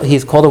called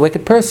a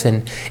wicked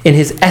person in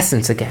his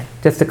essence again.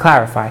 Just to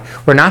clarify,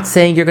 we're not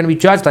saying you're going to be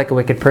judged like a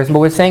wicked person, but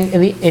we're saying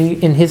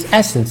in his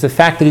essence, the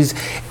fact that he's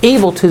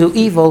able to do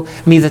evil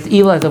means that the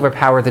evil has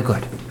overpowered the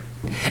good.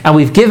 And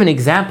we've given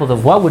examples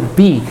of what would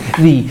be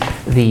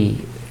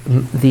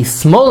the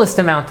smallest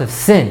amount of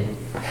sin,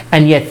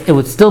 and yet it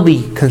would still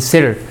be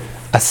considered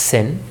a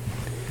sin.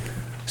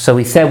 So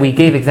we said we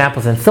gave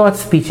examples in thought,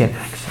 speech, and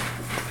action.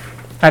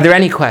 Are there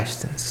any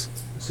questions?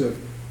 So,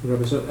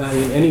 Rabbi,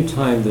 any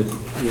time that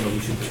we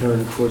should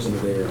turn towards the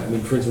there.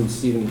 For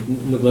instance,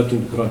 even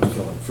neglecting to put on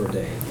tefillin for a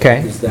day.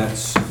 Okay.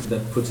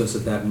 That puts us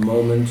at that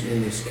moment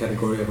in this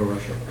category of a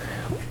rasha.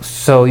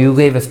 So you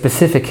gave a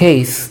specific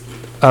case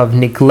of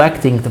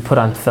neglecting to put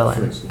on tefillin.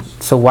 For instance.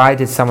 So why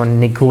did someone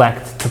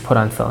neglect to put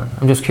on tefillin?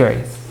 I'm just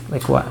curious.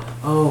 Like what?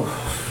 Too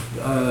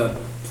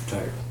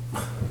tired.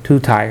 Too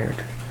tired.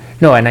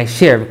 No, and I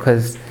share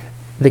because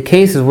the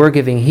cases we're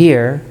giving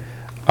here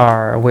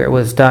are where it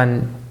was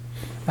done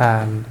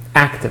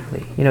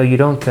actively. You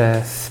don't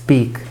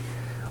speak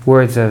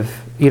words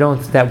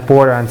that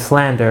border on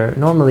slander.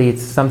 Normally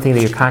it's something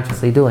that you're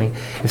consciously doing.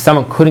 If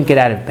someone couldn't get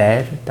out of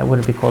bed, that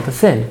wouldn't be called a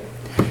sin.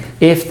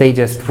 If they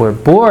just were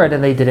bored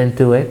and they didn't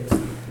do it,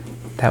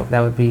 that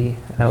would be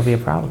a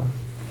problem.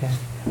 Yeah.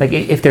 Like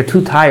if they're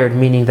too tired,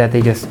 meaning that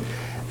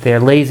they're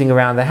lazing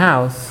around the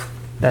house,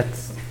 that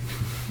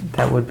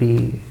would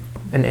be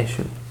an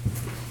issue.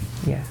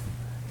 Yeah.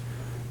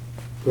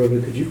 Rabbi,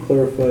 could you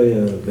clarify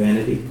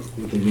vanity?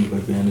 What do you mean by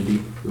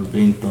vanity or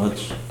vain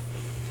thoughts?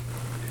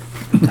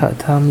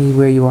 Tell me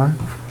where you are.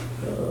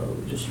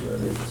 Just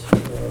read it.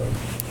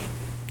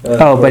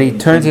 But he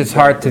turns his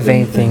heart to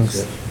vain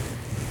things.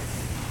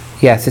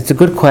 Yes, it's a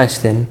good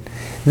question.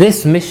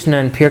 This Mishnah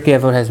in Pirkei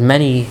Avot has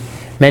many,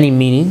 many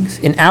meanings.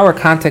 In our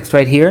context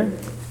right here,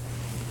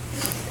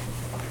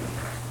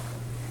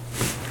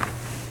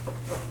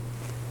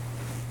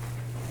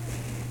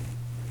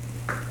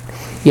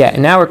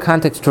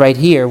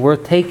 we're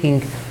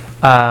taking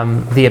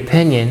the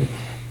opinion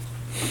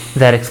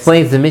that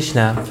explains the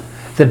Mishnah.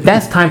 The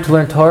best time to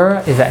learn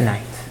Torah is at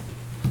night.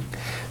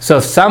 So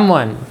if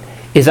someone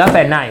is up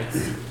at night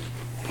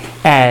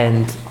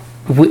and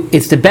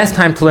it's the best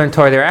time to learn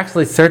Torah, there are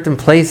actually certain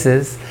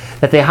places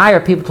that they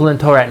hire people to learn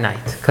Torah at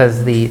night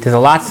because there's a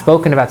lot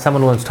spoken about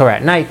someone who learns Torah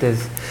at night.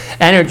 There's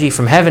energy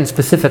from heaven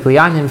specifically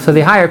on him, so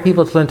they hire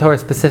people to learn Torah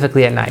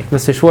specifically at night.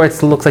 Mr.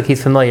 Schwartz looks like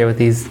he's familiar with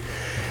these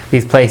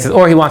places,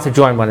 or he wants to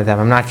join one of them.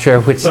 I'm not sure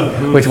which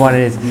one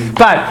it is.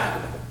 But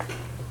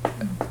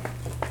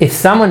if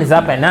someone is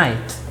up at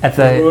night at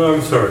the... Well,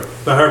 I'm sorry.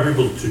 They hire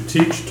people to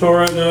teach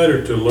Torah at night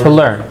or to learn? To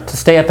learn. To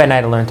stay up at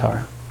night and learn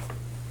Torah.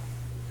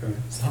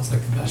 Sounds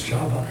like the best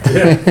job on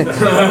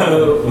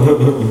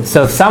earth.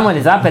 So if someone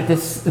is up at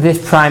this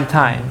prime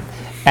time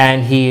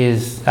and he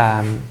is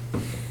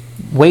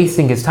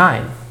wasting his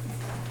time,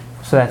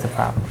 so that's a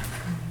problem.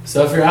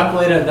 So if you're up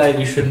late at night,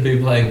 you shouldn't be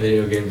playing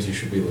video games. You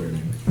should be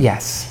learning.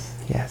 Yes.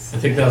 I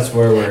think that's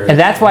where we're. And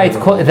that's why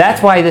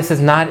that's why this is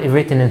not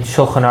written in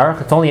Shulchan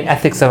Aruch. It's only in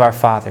Ethics of Our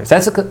Fathers.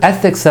 That's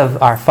Ethics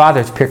of Our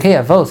Fathers. Pirkei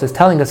Avos is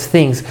telling us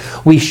things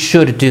we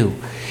should do.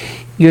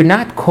 You're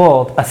not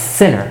called a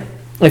sinner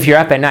if you're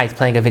up at night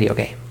playing a video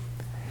game,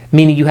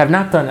 meaning you have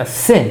not done a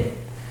sin,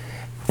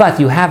 but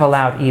you have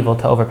allowed evil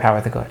to overpower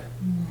the good.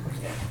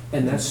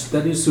 And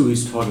that is who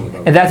he's talking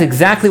about. And that's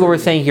exactly what we're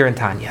saying here in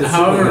Tanya.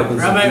 However,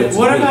 Rabbi,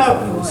 what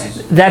about?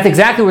 That's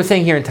exactly what we're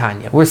saying here in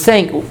Tanya. We're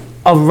saying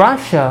a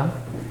rasha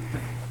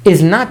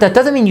is not, that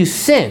doesn't mean you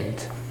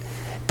sinned,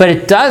 but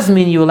it does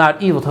mean you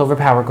allowed evil to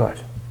overpower good.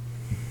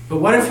 But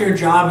what if your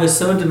job is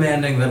so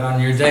demanding that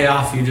on your day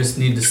off you just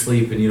need to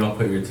sleep and you don't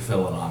put your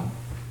tefillin on?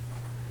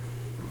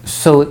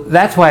 So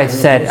that's why I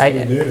said,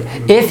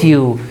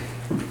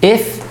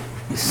 if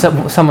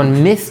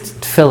someone missed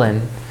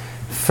tefillin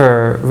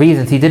for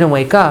reasons he didn't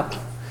wake up,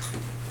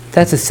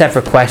 that's a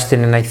separate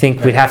question, and I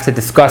think we'd have to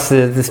discuss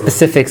the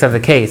specifics of the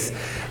case.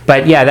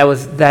 But yeah,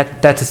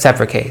 that's a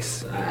separate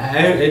case.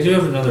 I do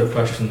have another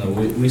question though.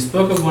 We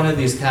spoke of one of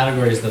these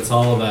categories that's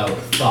all about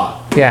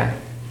thought. Yeah.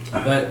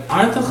 But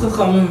aren't the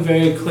Chachamim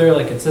very clear?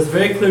 Like it says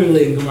very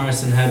clearly in Gemara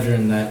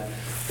Sanhedrin that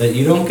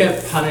you don't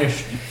get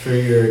punished for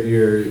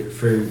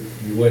for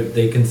what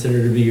they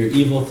consider to be your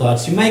evil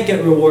thoughts. You might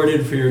get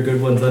rewarded for your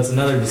good ones. That's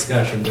another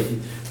discussion. But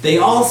they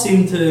all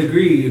seem to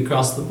agree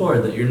across the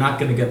board that you're not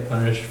going to get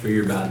punished for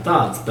your bad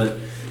thoughts. But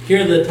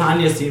here the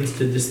Tanya seems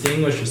to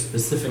distinguish a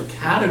specific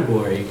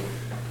category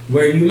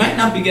where you might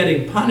not be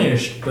getting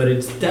punished, but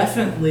it's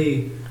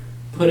definitely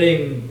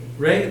putting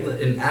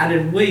an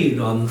added weight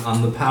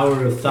on the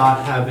power of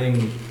thought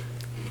having.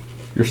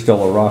 You're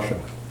still a Rasha.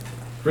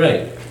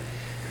 Right.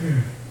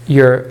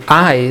 Your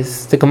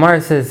eyes, the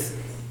Gemara says,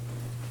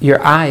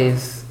 your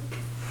eyes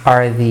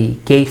are the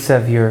gates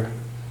of your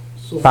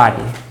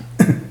body.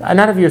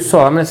 Not of your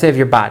soul, I'm going to say of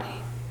your body.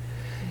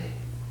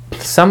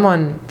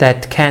 Someone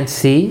that can't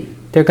see,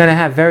 they're going to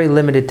have very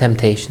limited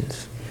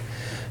temptations.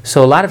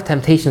 So a lot of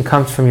temptation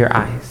comes from your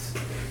eyes.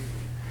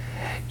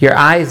 Your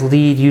eyes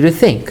lead you to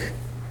think.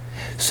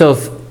 So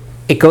if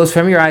it goes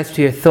from your eyes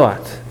to your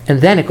thought,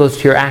 and then it goes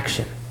to your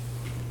action.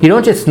 You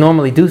don't just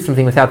normally do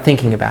something without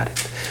thinking about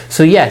it.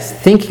 So yes,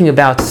 thinking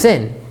about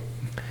sin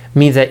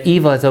means that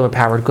evil has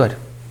overpowered good.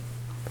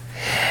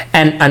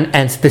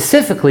 And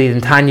specifically,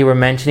 in Tanya were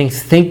mentioning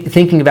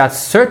thinking about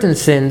certain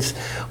sins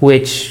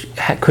which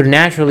could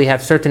naturally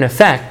have certain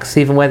effects,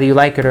 even whether you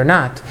like it or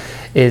not,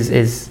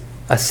 is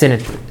a sin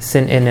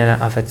in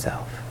and of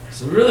itself.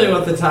 So really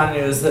what the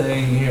Tanya is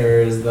saying here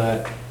is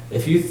that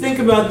if you think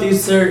about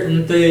these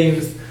certain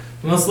things,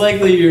 most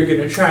likely you're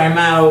going to try them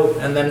out,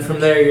 and then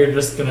from there you're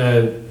just going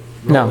to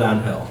roll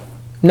downhill.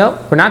 No,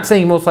 we're not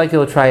saying most likely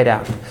you'll try it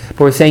out, but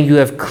we're saying you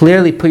have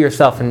clearly put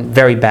yourself in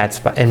very bad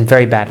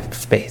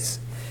space.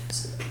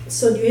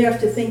 So do you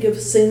have to think of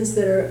sins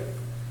that are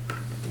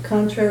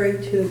contrary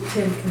to the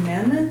Ten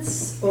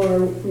Commandments,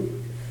 or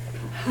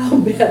how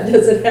bad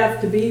does it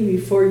have to be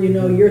before you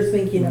know you're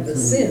thinking of a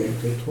sin?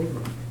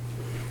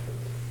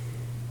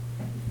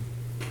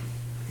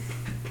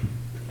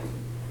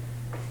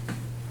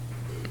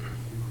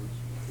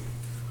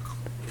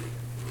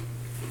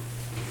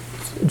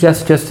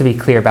 Just to be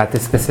clear about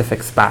this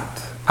specific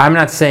spot, I'm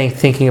not saying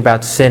thinking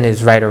about sin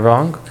is right or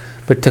wrong,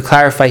 but to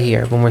clarify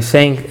here, when we're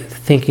saying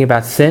thinking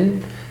about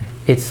sin,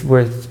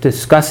 we're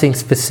discussing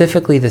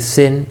specifically the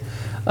sin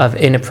of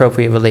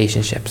inappropriate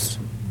relationships.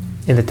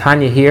 In the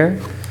Tanya here,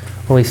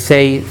 when we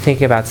say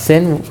thinking about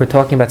sin, we're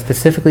talking about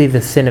specifically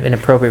the sin of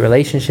inappropriate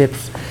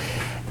relationships,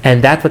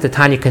 and that's what the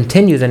Tanya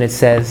continues, and it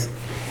says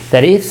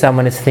that if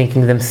someone is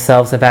thinking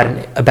themselves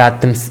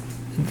about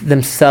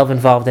themselves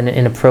involved in an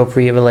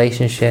inappropriate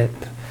relationship,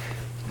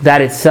 that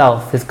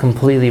itself is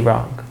completely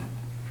wrong.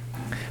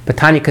 But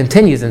Tanya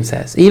continues and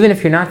says, even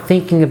if you're not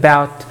thinking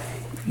about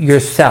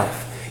yourself,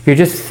 you're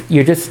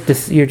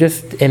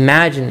just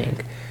imagining,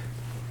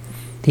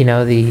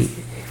 the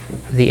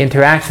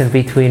interactions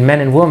between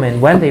men and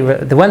women when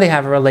they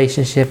have a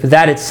relationship.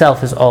 That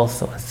itself is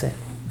also a sin.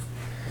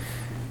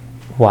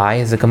 Why?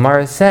 As the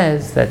Gemara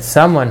says, that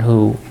someone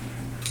who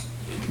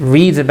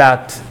reads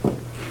about,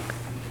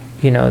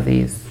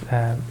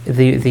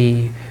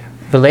 the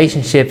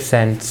relationships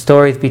and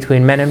stories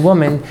between men and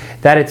women,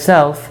 that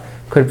itself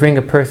could bring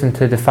a person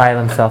to defile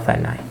himself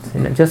at night.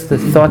 And just the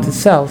thought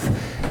itself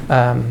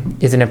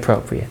is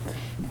inappropriate.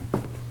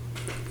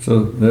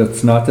 So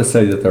that's not to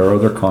say that there are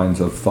other kinds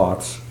of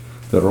thoughts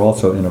that are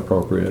also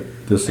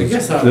inappropriate. This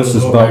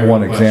is but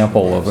one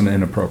example of an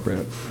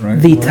inappropriate, right?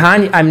 The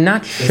Tanya, I'm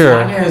not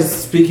sure. Tanya is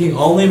speaking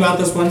only about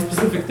this one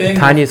specific thing.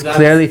 Tanya is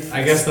clearly.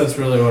 I guess that's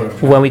really what I'm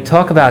trying. When we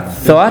talk about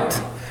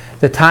thought,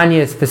 the Tanya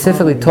is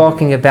specifically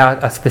talking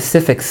about a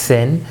specific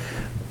sin,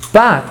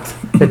 but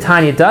the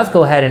Tanya does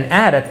go ahead and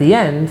add at the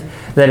end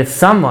that if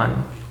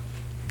someone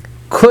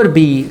could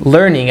be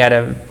learning at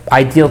an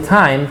ideal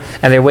time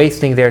and they're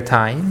wasting their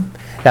time,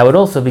 that would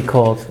also be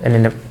called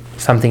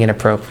something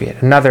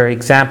inappropriate. Another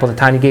example the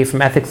Tanya gave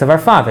from Ethics of Our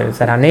Fathers,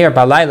 that Haneir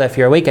Balayla, if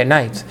you're awake at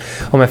night,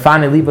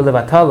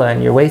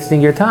 and you're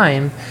wasting your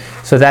time,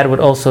 so that would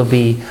also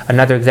be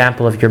another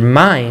example of your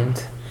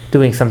mind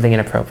doing something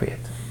inappropriate.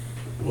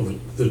 Well,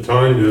 the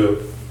Tanya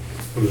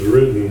was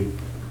written,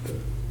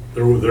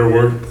 there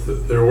weren't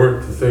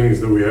the things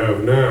that we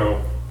have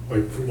now,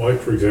 like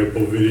for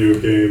example, video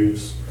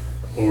games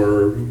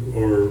or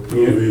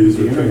movies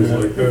or things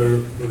like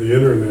that, or the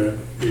internet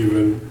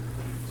even.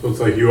 So it's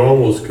like you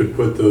almost could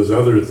put those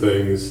other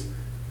things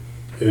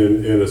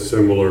in a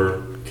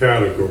similar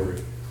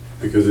category,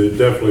 because it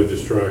definitely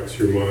distracts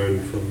your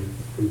mind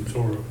from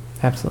Torah.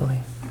 Absolutely.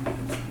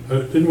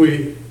 Didn't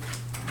we?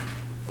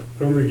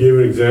 Remember, we gave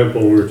an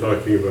example when we were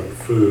talking about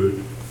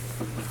food,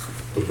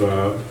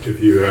 about if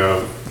you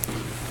have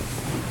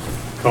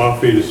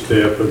coffee to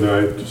stay up at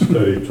night to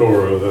study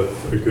Torah,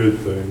 that's a good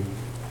thing.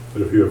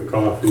 But if you have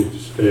coffee to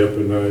stay up at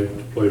night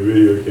to play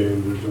video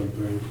games or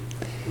something,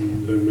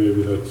 then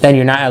maybe that's... Then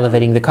you're not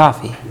elevating the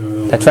coffee.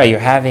 That's right. You're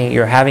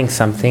having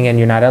something, and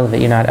you're not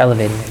elevating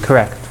it.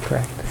 Correct.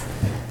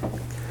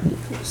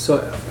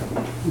 So,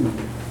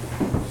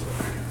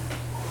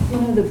 You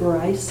know the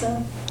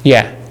Baraisa?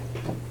 Yeah.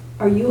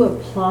 Are you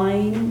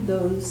applying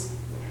those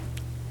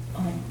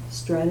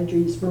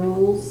strategies,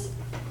 rules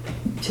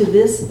to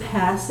this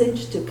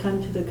passage to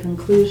come to the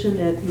conclusion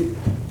that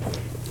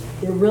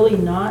they're really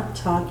not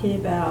talking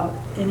about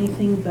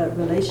anything but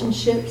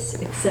relationships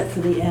except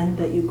for the end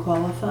that you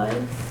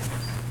qualified?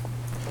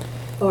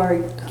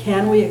 Or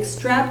can we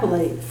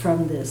extrapolate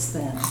from this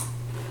then?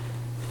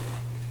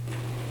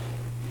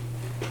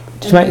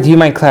 Do you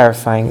mind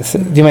clarifying?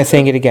 Do you mind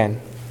saying it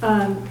again?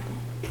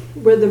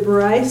 Where the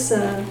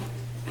Baraisa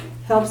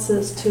helps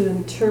us to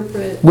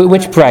interpret...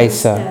 Which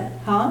Baraisa?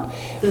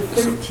 The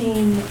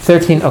 13...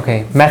 13,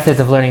 okay. Methods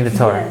of learning the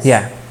Torah. Yes.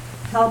 Yeah.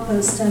 Help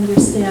us to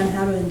understand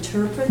how to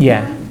interpret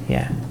them.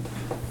 Yeah.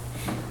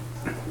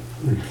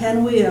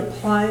 Can we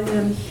apply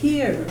them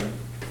here?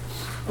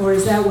 Or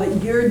is that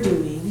what you're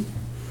doing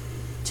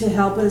to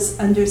help us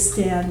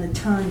understand the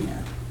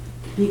Tanya?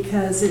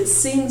 Because it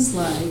seems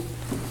like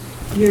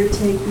you're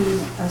taking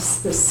a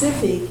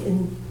specific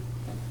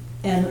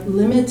and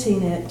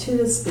limiting it to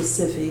the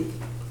specific,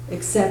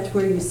 except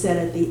where you said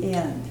at the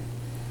end.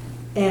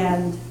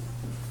 And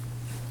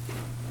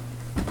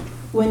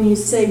when you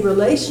say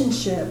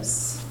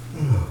relationships,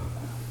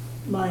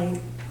 my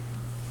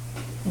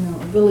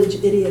village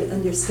idiot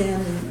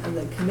understanding of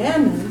the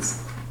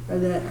commandments are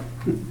that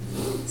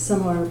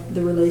some are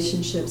the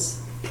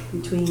relationships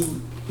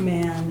between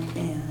man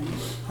and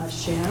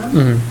Hashem,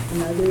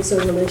 and others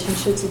are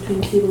relationships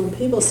between people and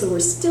people, so we're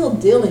still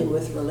dealing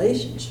with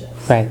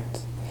relationships. Right.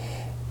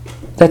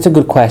 That's a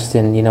good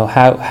question.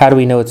 How do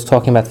we know it's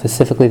talking about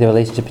specifically the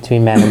relationship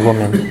between man and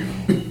woman,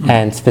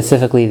 and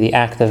specifically the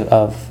act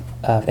of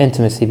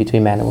intimacy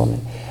between man and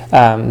woman?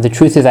 The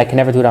truth is, I can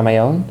never do it on my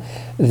own.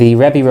 The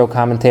Rebbe wrote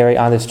commentary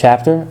on this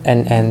chapter,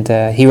 and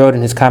he wrote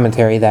in his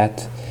commentary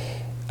that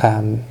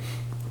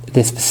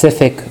the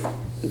specific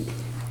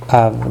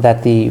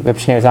that the Reb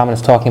Shneur Zalman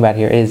is talking about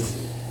here is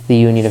the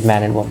union of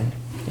man and woman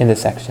in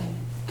this section.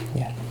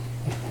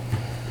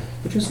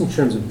 But just in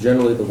terms of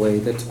generally the way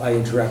that I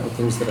interact with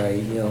things that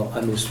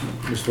I'm Mr.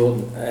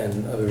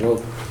 and other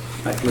road,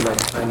 I feel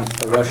like I'm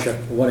a Russia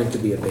wanting to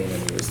be a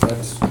Bainani. Is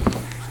that...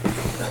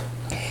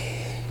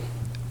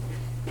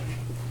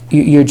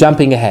 You're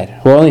jumping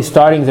ahead. We're only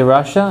starting the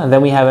Russia, and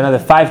then we have another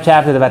 5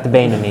 chapters about the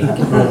Bainani.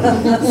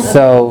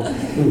 So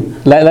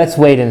let's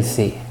wait and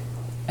see.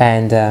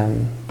 And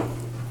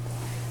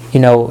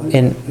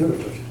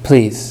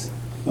please.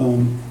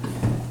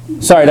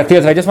 Sorry, Dr.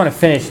 Yosef, I just want to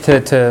finish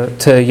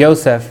to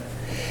Yosef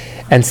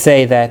and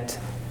say that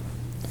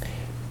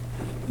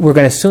we're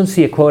going to soon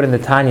see a quote in the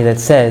Tanya that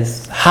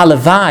says,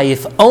 Halavai,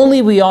 if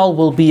only we all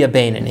will be a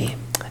Bainani.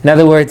 In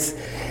other words,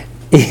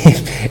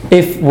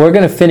 if we're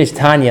going to finish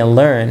Tanya and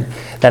learn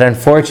that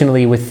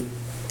unfortunately with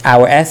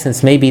our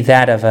essence may be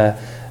that of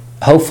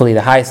hopefully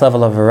the highest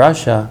level of a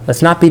Russia,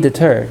 let's not be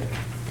deterred.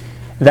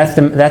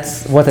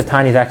 That's what the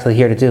Tanya is actually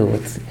here to do.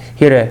 It's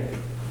here to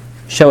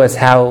show us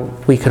how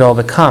we could all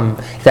become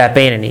that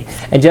Bainani.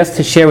 And just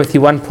to share with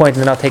you one point,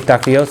 and then I'll take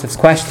Dr. Yosef's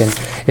question.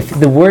 If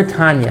the word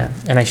Tanya,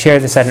 and I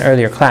shared this at an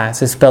earlier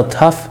class, is spelled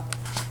Taf,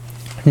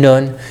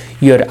 Nun,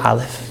 Yud,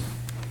 Aleph.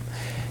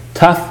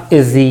 Taf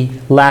is the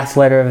last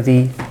letter of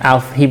the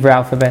Hebrew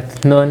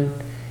alphabet. Nun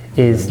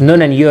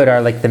and Yud are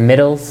like the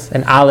middles,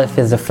 and Aleph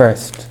is the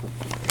first.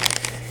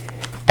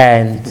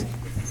 And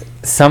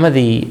some of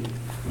the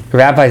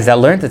rabbis that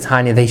learned the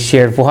Tanya, they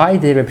shared, why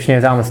did Reb Shneur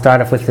Zalman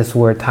start off with this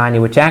word Tanya,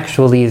 which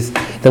actually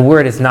the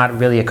word is not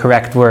really a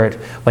correct word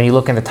when you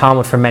look in the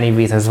Talmud for many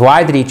reasons.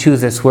 Why did he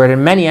choose this word?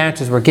 And many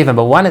answers were given,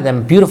 but one of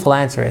them, beautiful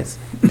answer is,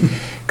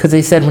 because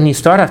they said when you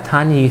start off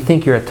Tanya, you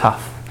think you're a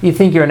tough. You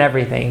think you're in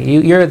everything.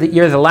 You're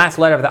the last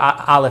letter of the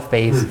Aleph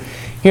base.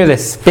 You're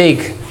this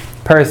big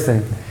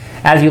person.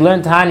 As you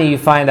learn Tanya, you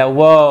find out,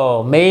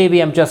 whoa,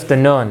 maybe I'm just a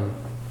nun.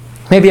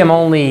 Maybe I'm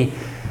only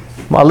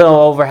a little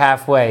over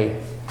halfway.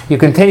 You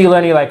continue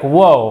learning, you're like,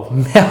 whoa,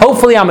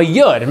 hopefully I'm a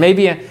Yud.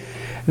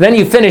 Then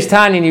you finish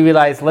Tanya and you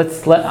realize,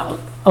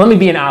 let me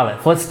be an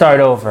Aleph. Let's start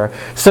over.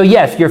 So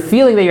yes, your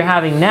feeling that you're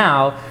having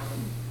now,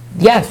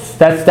 yes,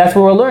 that's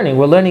what we're learning.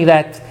 We're learning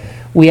that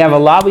we have a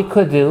lot we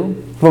could do,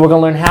 but we're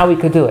going to learn how we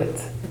could do it.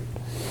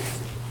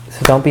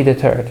 So don't be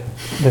deterred.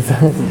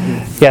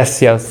 Yes,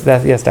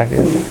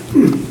 Dr.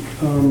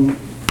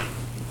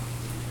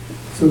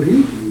 So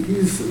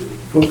he's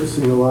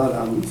focusing a lot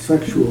on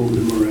sexual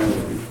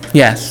immorality.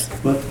 Yes.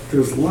 But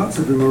there's lots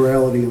of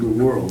immorality in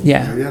the world.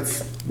 Yeah. I mean,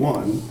 that's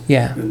one.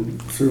 Yeah.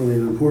 And certainly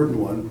an important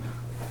one.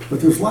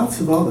 But there's lots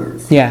of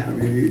others. Yeah. I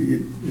mean,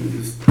 you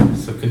just...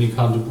 So can you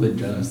contemplate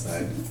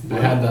genocide? I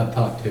had that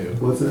thought too.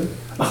 What's that?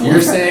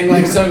 You're saying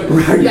like, so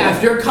right. Yeah,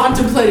 if you're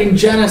contemplating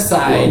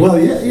genocide, well,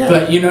 yeah.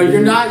 But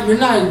you're not,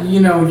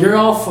 you're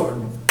all for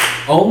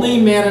only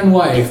man and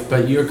wife,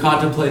 but you're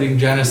contemplating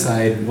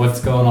genocide.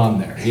 What's going on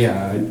there?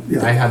 Yeah,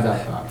 I had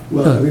that thought.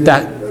 Well, I mean,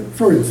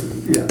 for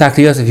instance, yeah.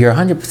 Dr. Yosef, you're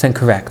 100%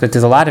 correct that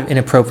there's a lot of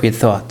inappropriate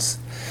thoughts.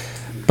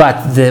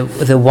 But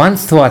the one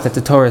thought that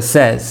the Torah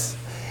says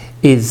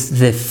is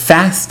the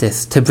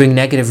fastest to bring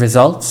negative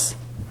results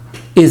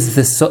is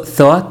the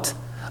thought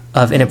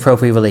of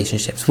inappropriate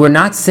relationships. We're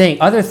not saying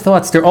other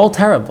thoughts, they're all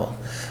terrible.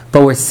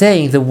 But we're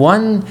saying the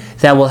one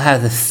that will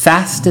have the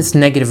fastest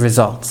negative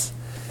results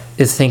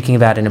is thinking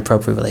about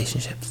inappropriate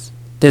relationships.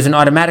 There's an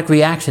automatic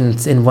reaction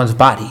in one's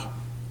body.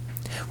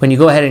 When you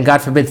go ahead and,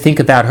 God forbid, think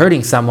about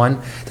hurting someone,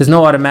 there's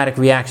no automatic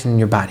reaction in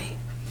your body.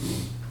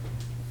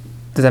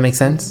 Does that make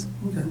sense?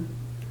 Okay.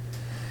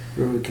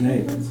 Would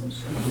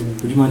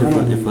you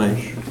mind if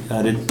I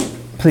added?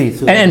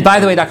 Please. And by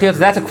the way, Dr. Yosef,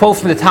 that's a quote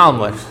from the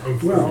Talmud.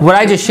 What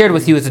I just shared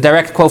with you is a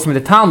direct quote from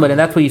the Talmud, and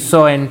that's what you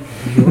saw in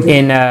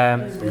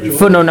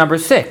footnote number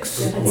 6.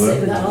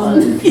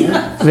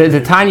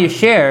 The Tanya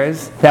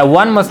shares that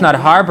one must not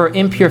harbor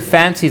impure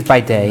fancies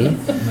by day,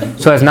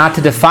 so as not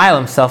to defile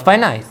himself by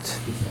night.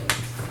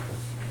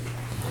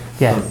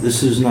 Yes.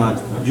 This is not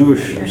a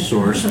Jewish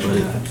source, but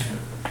it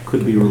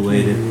could be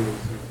related.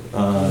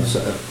 A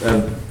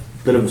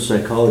bit of a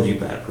psychology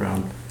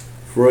background.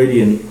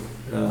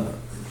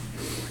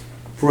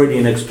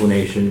 Freudian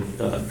explanation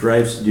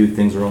drives to do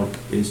things are all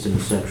based in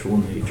sexual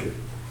nature.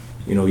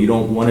 You know, you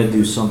don't want to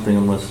do something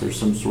unless there's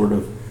some sort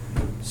of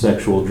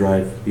sexual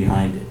drive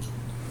behind it.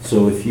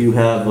 So if you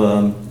have,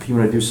 if you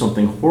want to do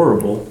something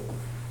horrible,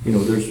 you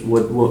know, there's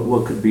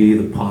what could be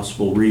the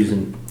possible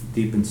reason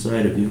deep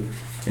inside of you.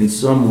 In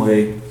some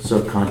way,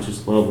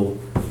 subconscious level,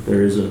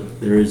 there is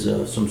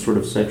some sort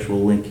of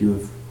sexual link you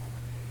have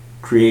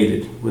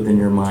created within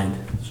your mind.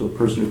 So a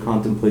person who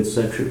contemplates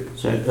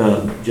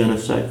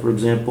genocide, for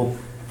example,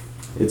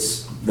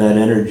 it's that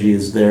energy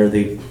is there.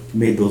 They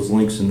made those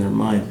links in their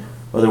mind.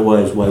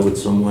 Otherwise, why would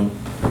someone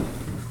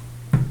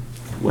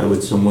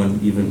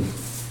even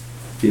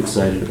be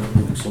excited about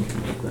doing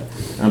something like that?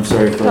 I'm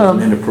sorry if that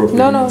was an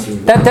inappropriate answer.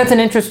 That's an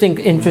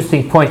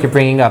interesting point you're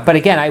bringing up. But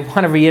again, I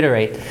want to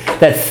reiterate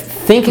that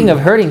thinking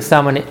of hurting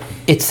someone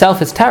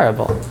itself is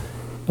terrible.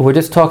 We're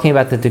just talking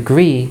about the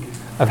degree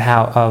of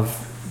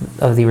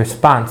the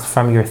response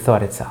from your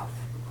thought itself.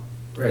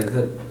 Right.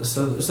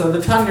 So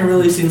the Tanya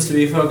really seems to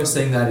be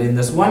focusing that in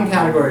this one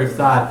category of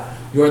thought,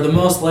 you're the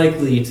most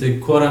likely to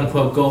quote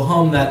unquote go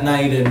home that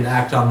night and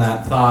act on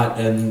that thought,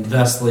 and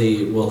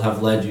thusly will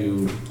have led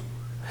you.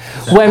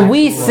 When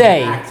we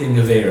say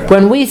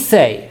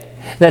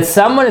that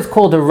someone is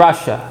called a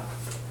Rasha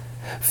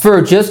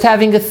for just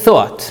having a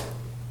thought,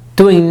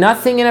 doing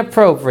nothing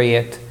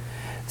inappropriate,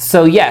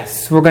 so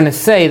yes, we're going to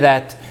say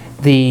that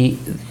the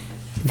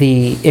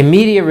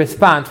immediate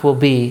response will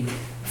be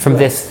from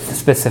this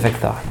specific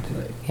thought.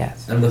 Right.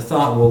 Yes. And the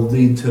thought will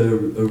lead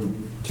to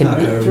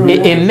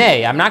it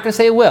may. I'm not going to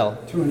say it will.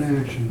 To an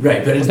action.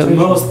 Right, but it's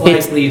most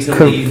likely to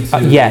lead to...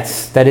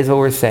 Yes, that is what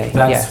we're saying.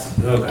 Yes.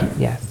 Okay.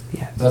 Yes.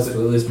 That's at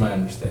least my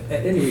understanding.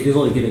 And he's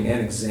only giving an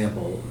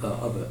example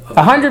of it.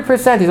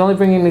 100%, he's only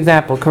bringing an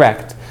example,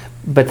 correct.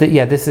 But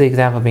this is the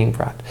example being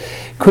brought.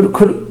 Could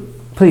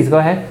please, go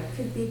ahead.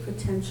 Could be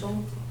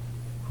potential.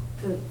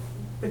 The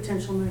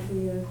potential might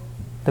be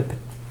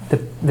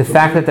the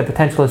fact that the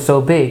potential is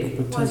so big.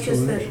 Well, it's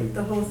just that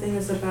the whole thing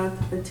is about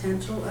the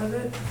potential of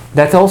it.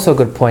 That's also a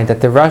good point, that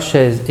the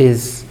Rasha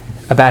is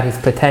about his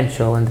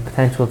potential, and the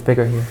potential is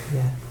bigger here.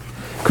 Yeah.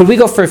 Could we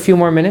go for a few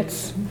more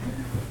minutes?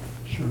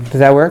 Sure. Does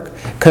that work?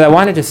 Because I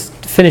want to just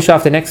finish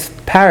off the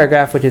next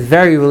paragraph, which is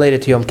very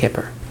related to Yom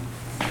Kippur.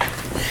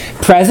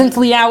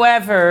 Presently,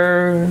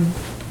 however,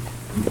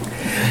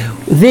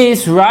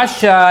 this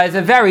Rasha is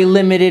a very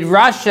limited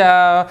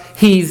Rasha.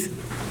 He's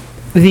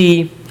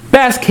the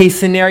best case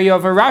scenario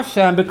of a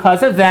Rasha, and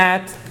because of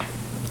that,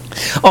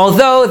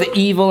 although the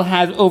evil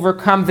has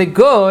overcome the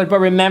good, but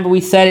remember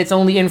we said it's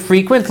only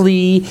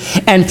infrequently,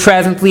 and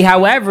presently,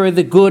 however,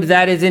 the good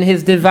that is in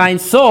his divine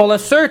soul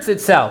asserts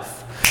itself.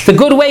 The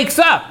good wakes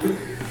up.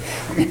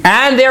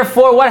 And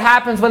therefore, what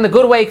happens when the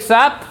good wakes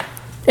up?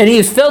 And he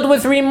is filled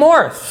with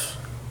remorse.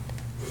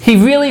 He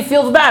really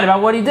feels bad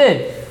about what he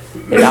did.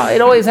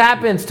 It always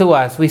happens to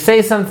us. We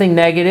say something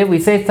negative, we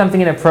say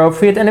something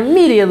inappropriate, and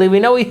immediately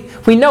we know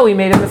we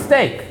made a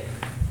mistake.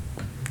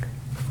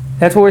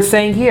 That's what we're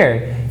saying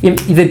here.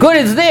 The good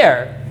is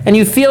there, and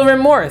you feel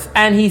remorse,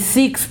 and he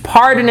seeks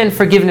pardon and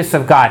forgiveness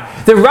of God.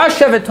 The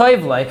Rasha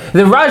v'toivlei,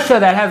 the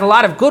Rasha that has a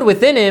lot of good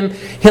within him,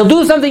 he'll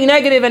do something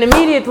negative, and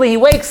immediately he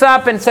wakes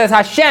up and says,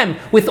 Hashem,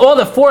 with all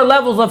the 4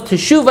 levels of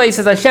teshuvah, he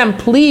says, Hashem,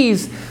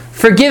 please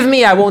forgive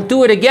me, I won't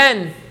do it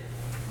again.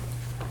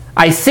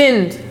 I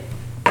sinned.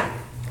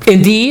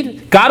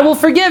 Indeed, God will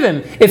forgive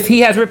him if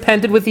he has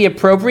repented with the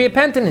appropriate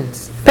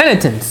penitence.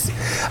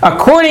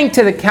 According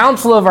to the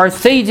counsel of our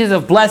sages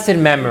of blessed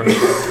memory,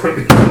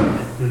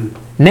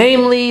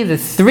 namely the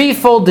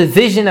threefold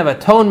division of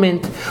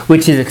atonement,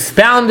 which is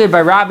expounded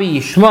by Rabbi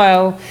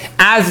Yishmael,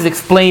 as is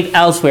explained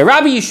elsewhere.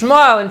 Rabbi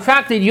Yishmael in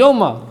Tractate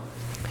Yoma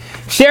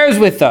shares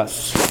with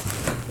us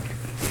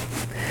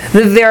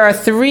that there are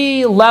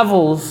 3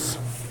 levels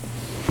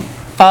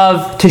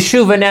of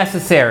teshuvah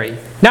necessary.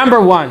 Number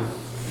one,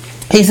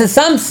 he says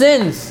some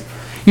sins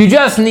you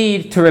just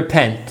need to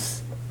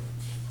repent.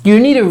 You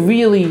need to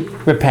really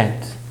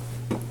repent.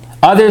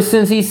 Other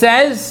sins, he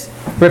says,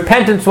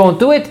 repentance won't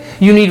do it.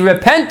 You need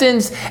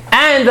repentance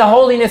and the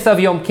holiness of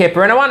Yom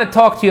Kippur. And I want to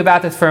talk to you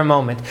about this for a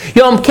moment.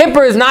 Yom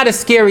Kippur is not a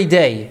scary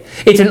day.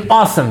 It's an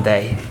awesome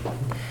day.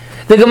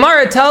 The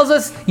Gemara tells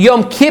us,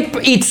 Yom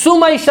Kippur,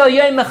 Itzumai shel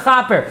Yom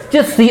Mechaper.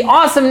 Just the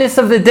awesomeness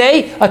of the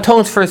day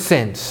atones for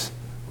sins.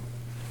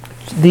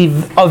 The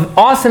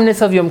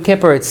awesomeness of Yom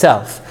Kippur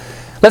itself.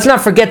 Let's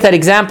not forget that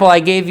example I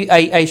gave you,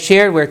 I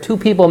shared where two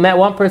people met.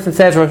 One person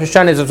says Rosh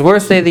Hashanah is his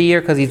worst day of the year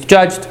because he's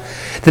judged.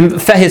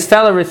 His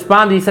fellow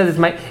responded. He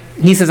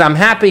says, I'm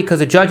happy because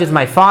the judge is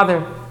my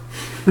father.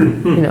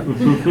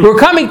 We're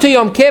coming to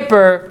Yom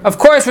Kippur. Of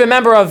course,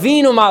 remember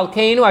Avinu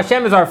Malkeinu.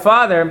 Hashem is our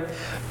father.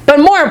 But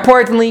more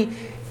importantly,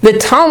 the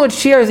Talmud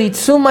shares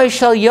Itzumai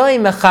shel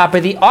Yom Mechaper.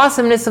 The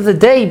awesomeness of the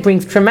day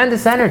brings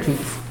tremendous energy.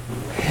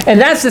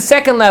 And that's the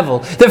second level.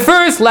 The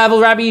first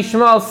level, Rabbi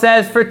Yishmael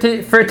says, for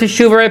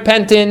teshuvah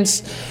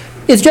repentance,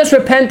 is just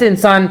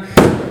repentance on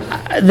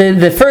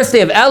the first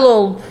day of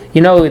Elul.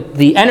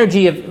 The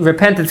energy of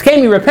repentance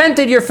came. You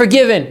repented, you're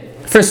forgiven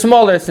for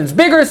smaller sins.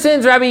 Bigger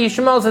sins, Rabbi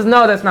Yishmael says,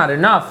 no, that's not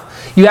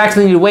enough. You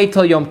actually need to wait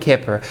till Yom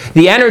Kippur.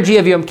 The energy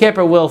of Yom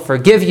Kippur will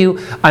forgive you.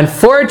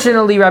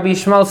 Unfortunately, Rabbi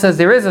Yishmael says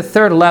there is a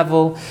third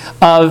level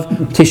of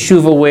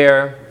teshuvah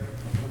where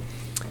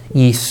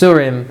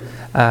yisurim,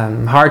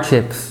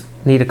 hardships,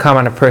 need to come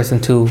on a person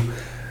to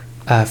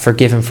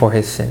forgive him for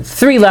his sins.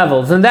 3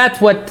 levels, and that's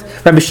what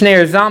Rabbi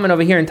Shneur Zalman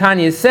over here in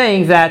Tanya is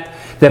saying, that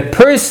the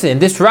person,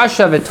 this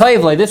Rasha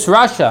v'toivloi, this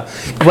Rasha,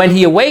 when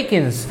he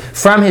awakens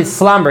from his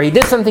slumber, he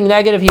did something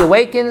negative, he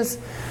awakens,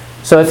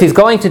 so if he's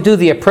going to do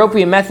the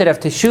appropriate method of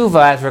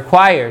teshuvah as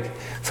required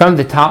from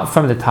the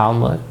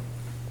Talmud,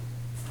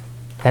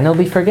 then he'll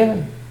be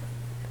forgiven.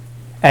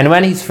 And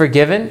when he's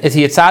forgiven, is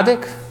he a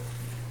tzaddik?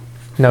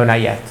 No,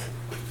 not yet.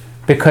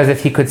 Because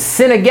if he could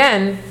sin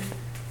again,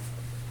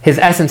 his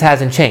essence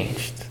hasn't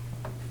changed.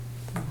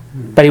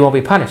 But he won't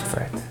be punished for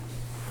it.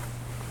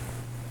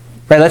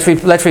 Right,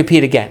 let's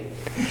repeat again.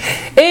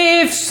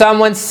 If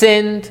someone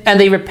sinned and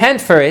they repent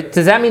for it,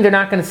 does that mean they're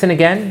not going to sin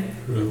again?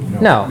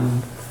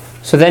 No.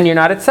 So then you're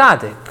not a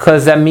tzaddik,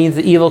 because that means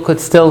the evil could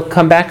still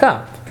come back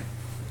up.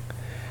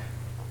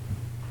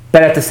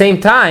 But at the same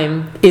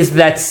time, is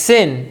that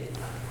sin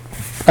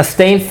a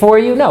stain for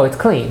you? No, it's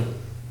clean.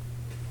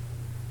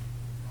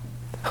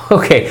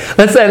 Okay,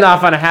 let's end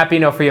off on a happy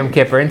note for Yom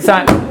Kippur.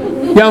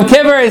 Yom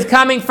Kippur is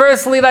coming.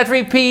 Firstly, let's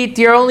repeat,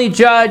 you're only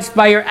judged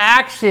by your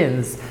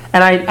actions.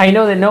 And I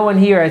know that no one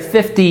here has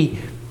 50.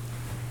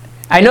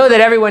 I know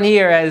that everyone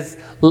here has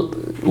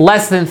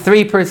less than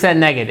 3%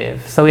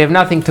 negative. So we have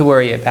nothing to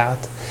worry about.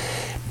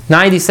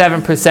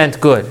 97%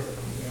 good.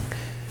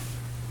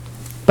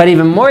 But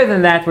even more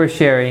than that, we're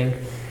sharing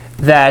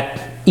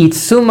that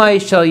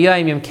Itzumai shel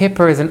Yom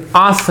Kippur is an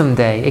awesome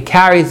day. It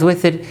carries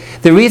with it.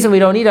 The reason we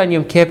don't eat on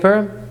Yom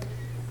Kippur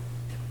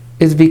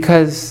is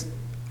because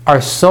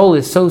our soul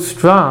is so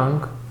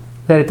strong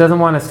that it doesn't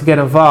want us to get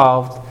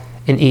involved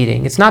in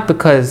eating. It's not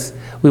because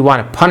we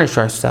want to punish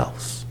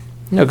ourselves.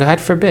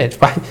 God forbid.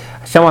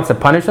 Hashem wants to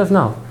punish us?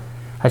 No.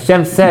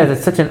 Hashem says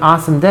it's such an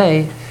awesome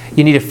day,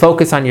 you need to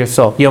focus on your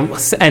soul.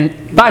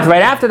 But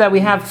right after that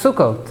we have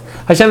Sukkot.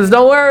 Hashem says,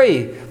 don't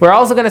worry, we're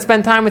also going to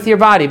spend time with your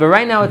body. But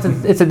right now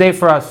it's a day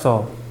for our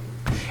soul.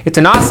 It's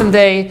an awesome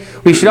day.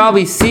 We should all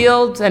be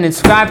sealed and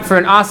inscribed for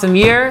an awesome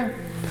year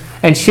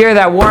and share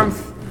that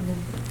warmth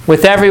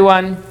with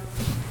everyone.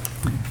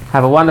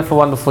 Have a wonderful,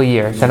 wonderful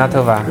year. Shana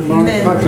Tova. Amen.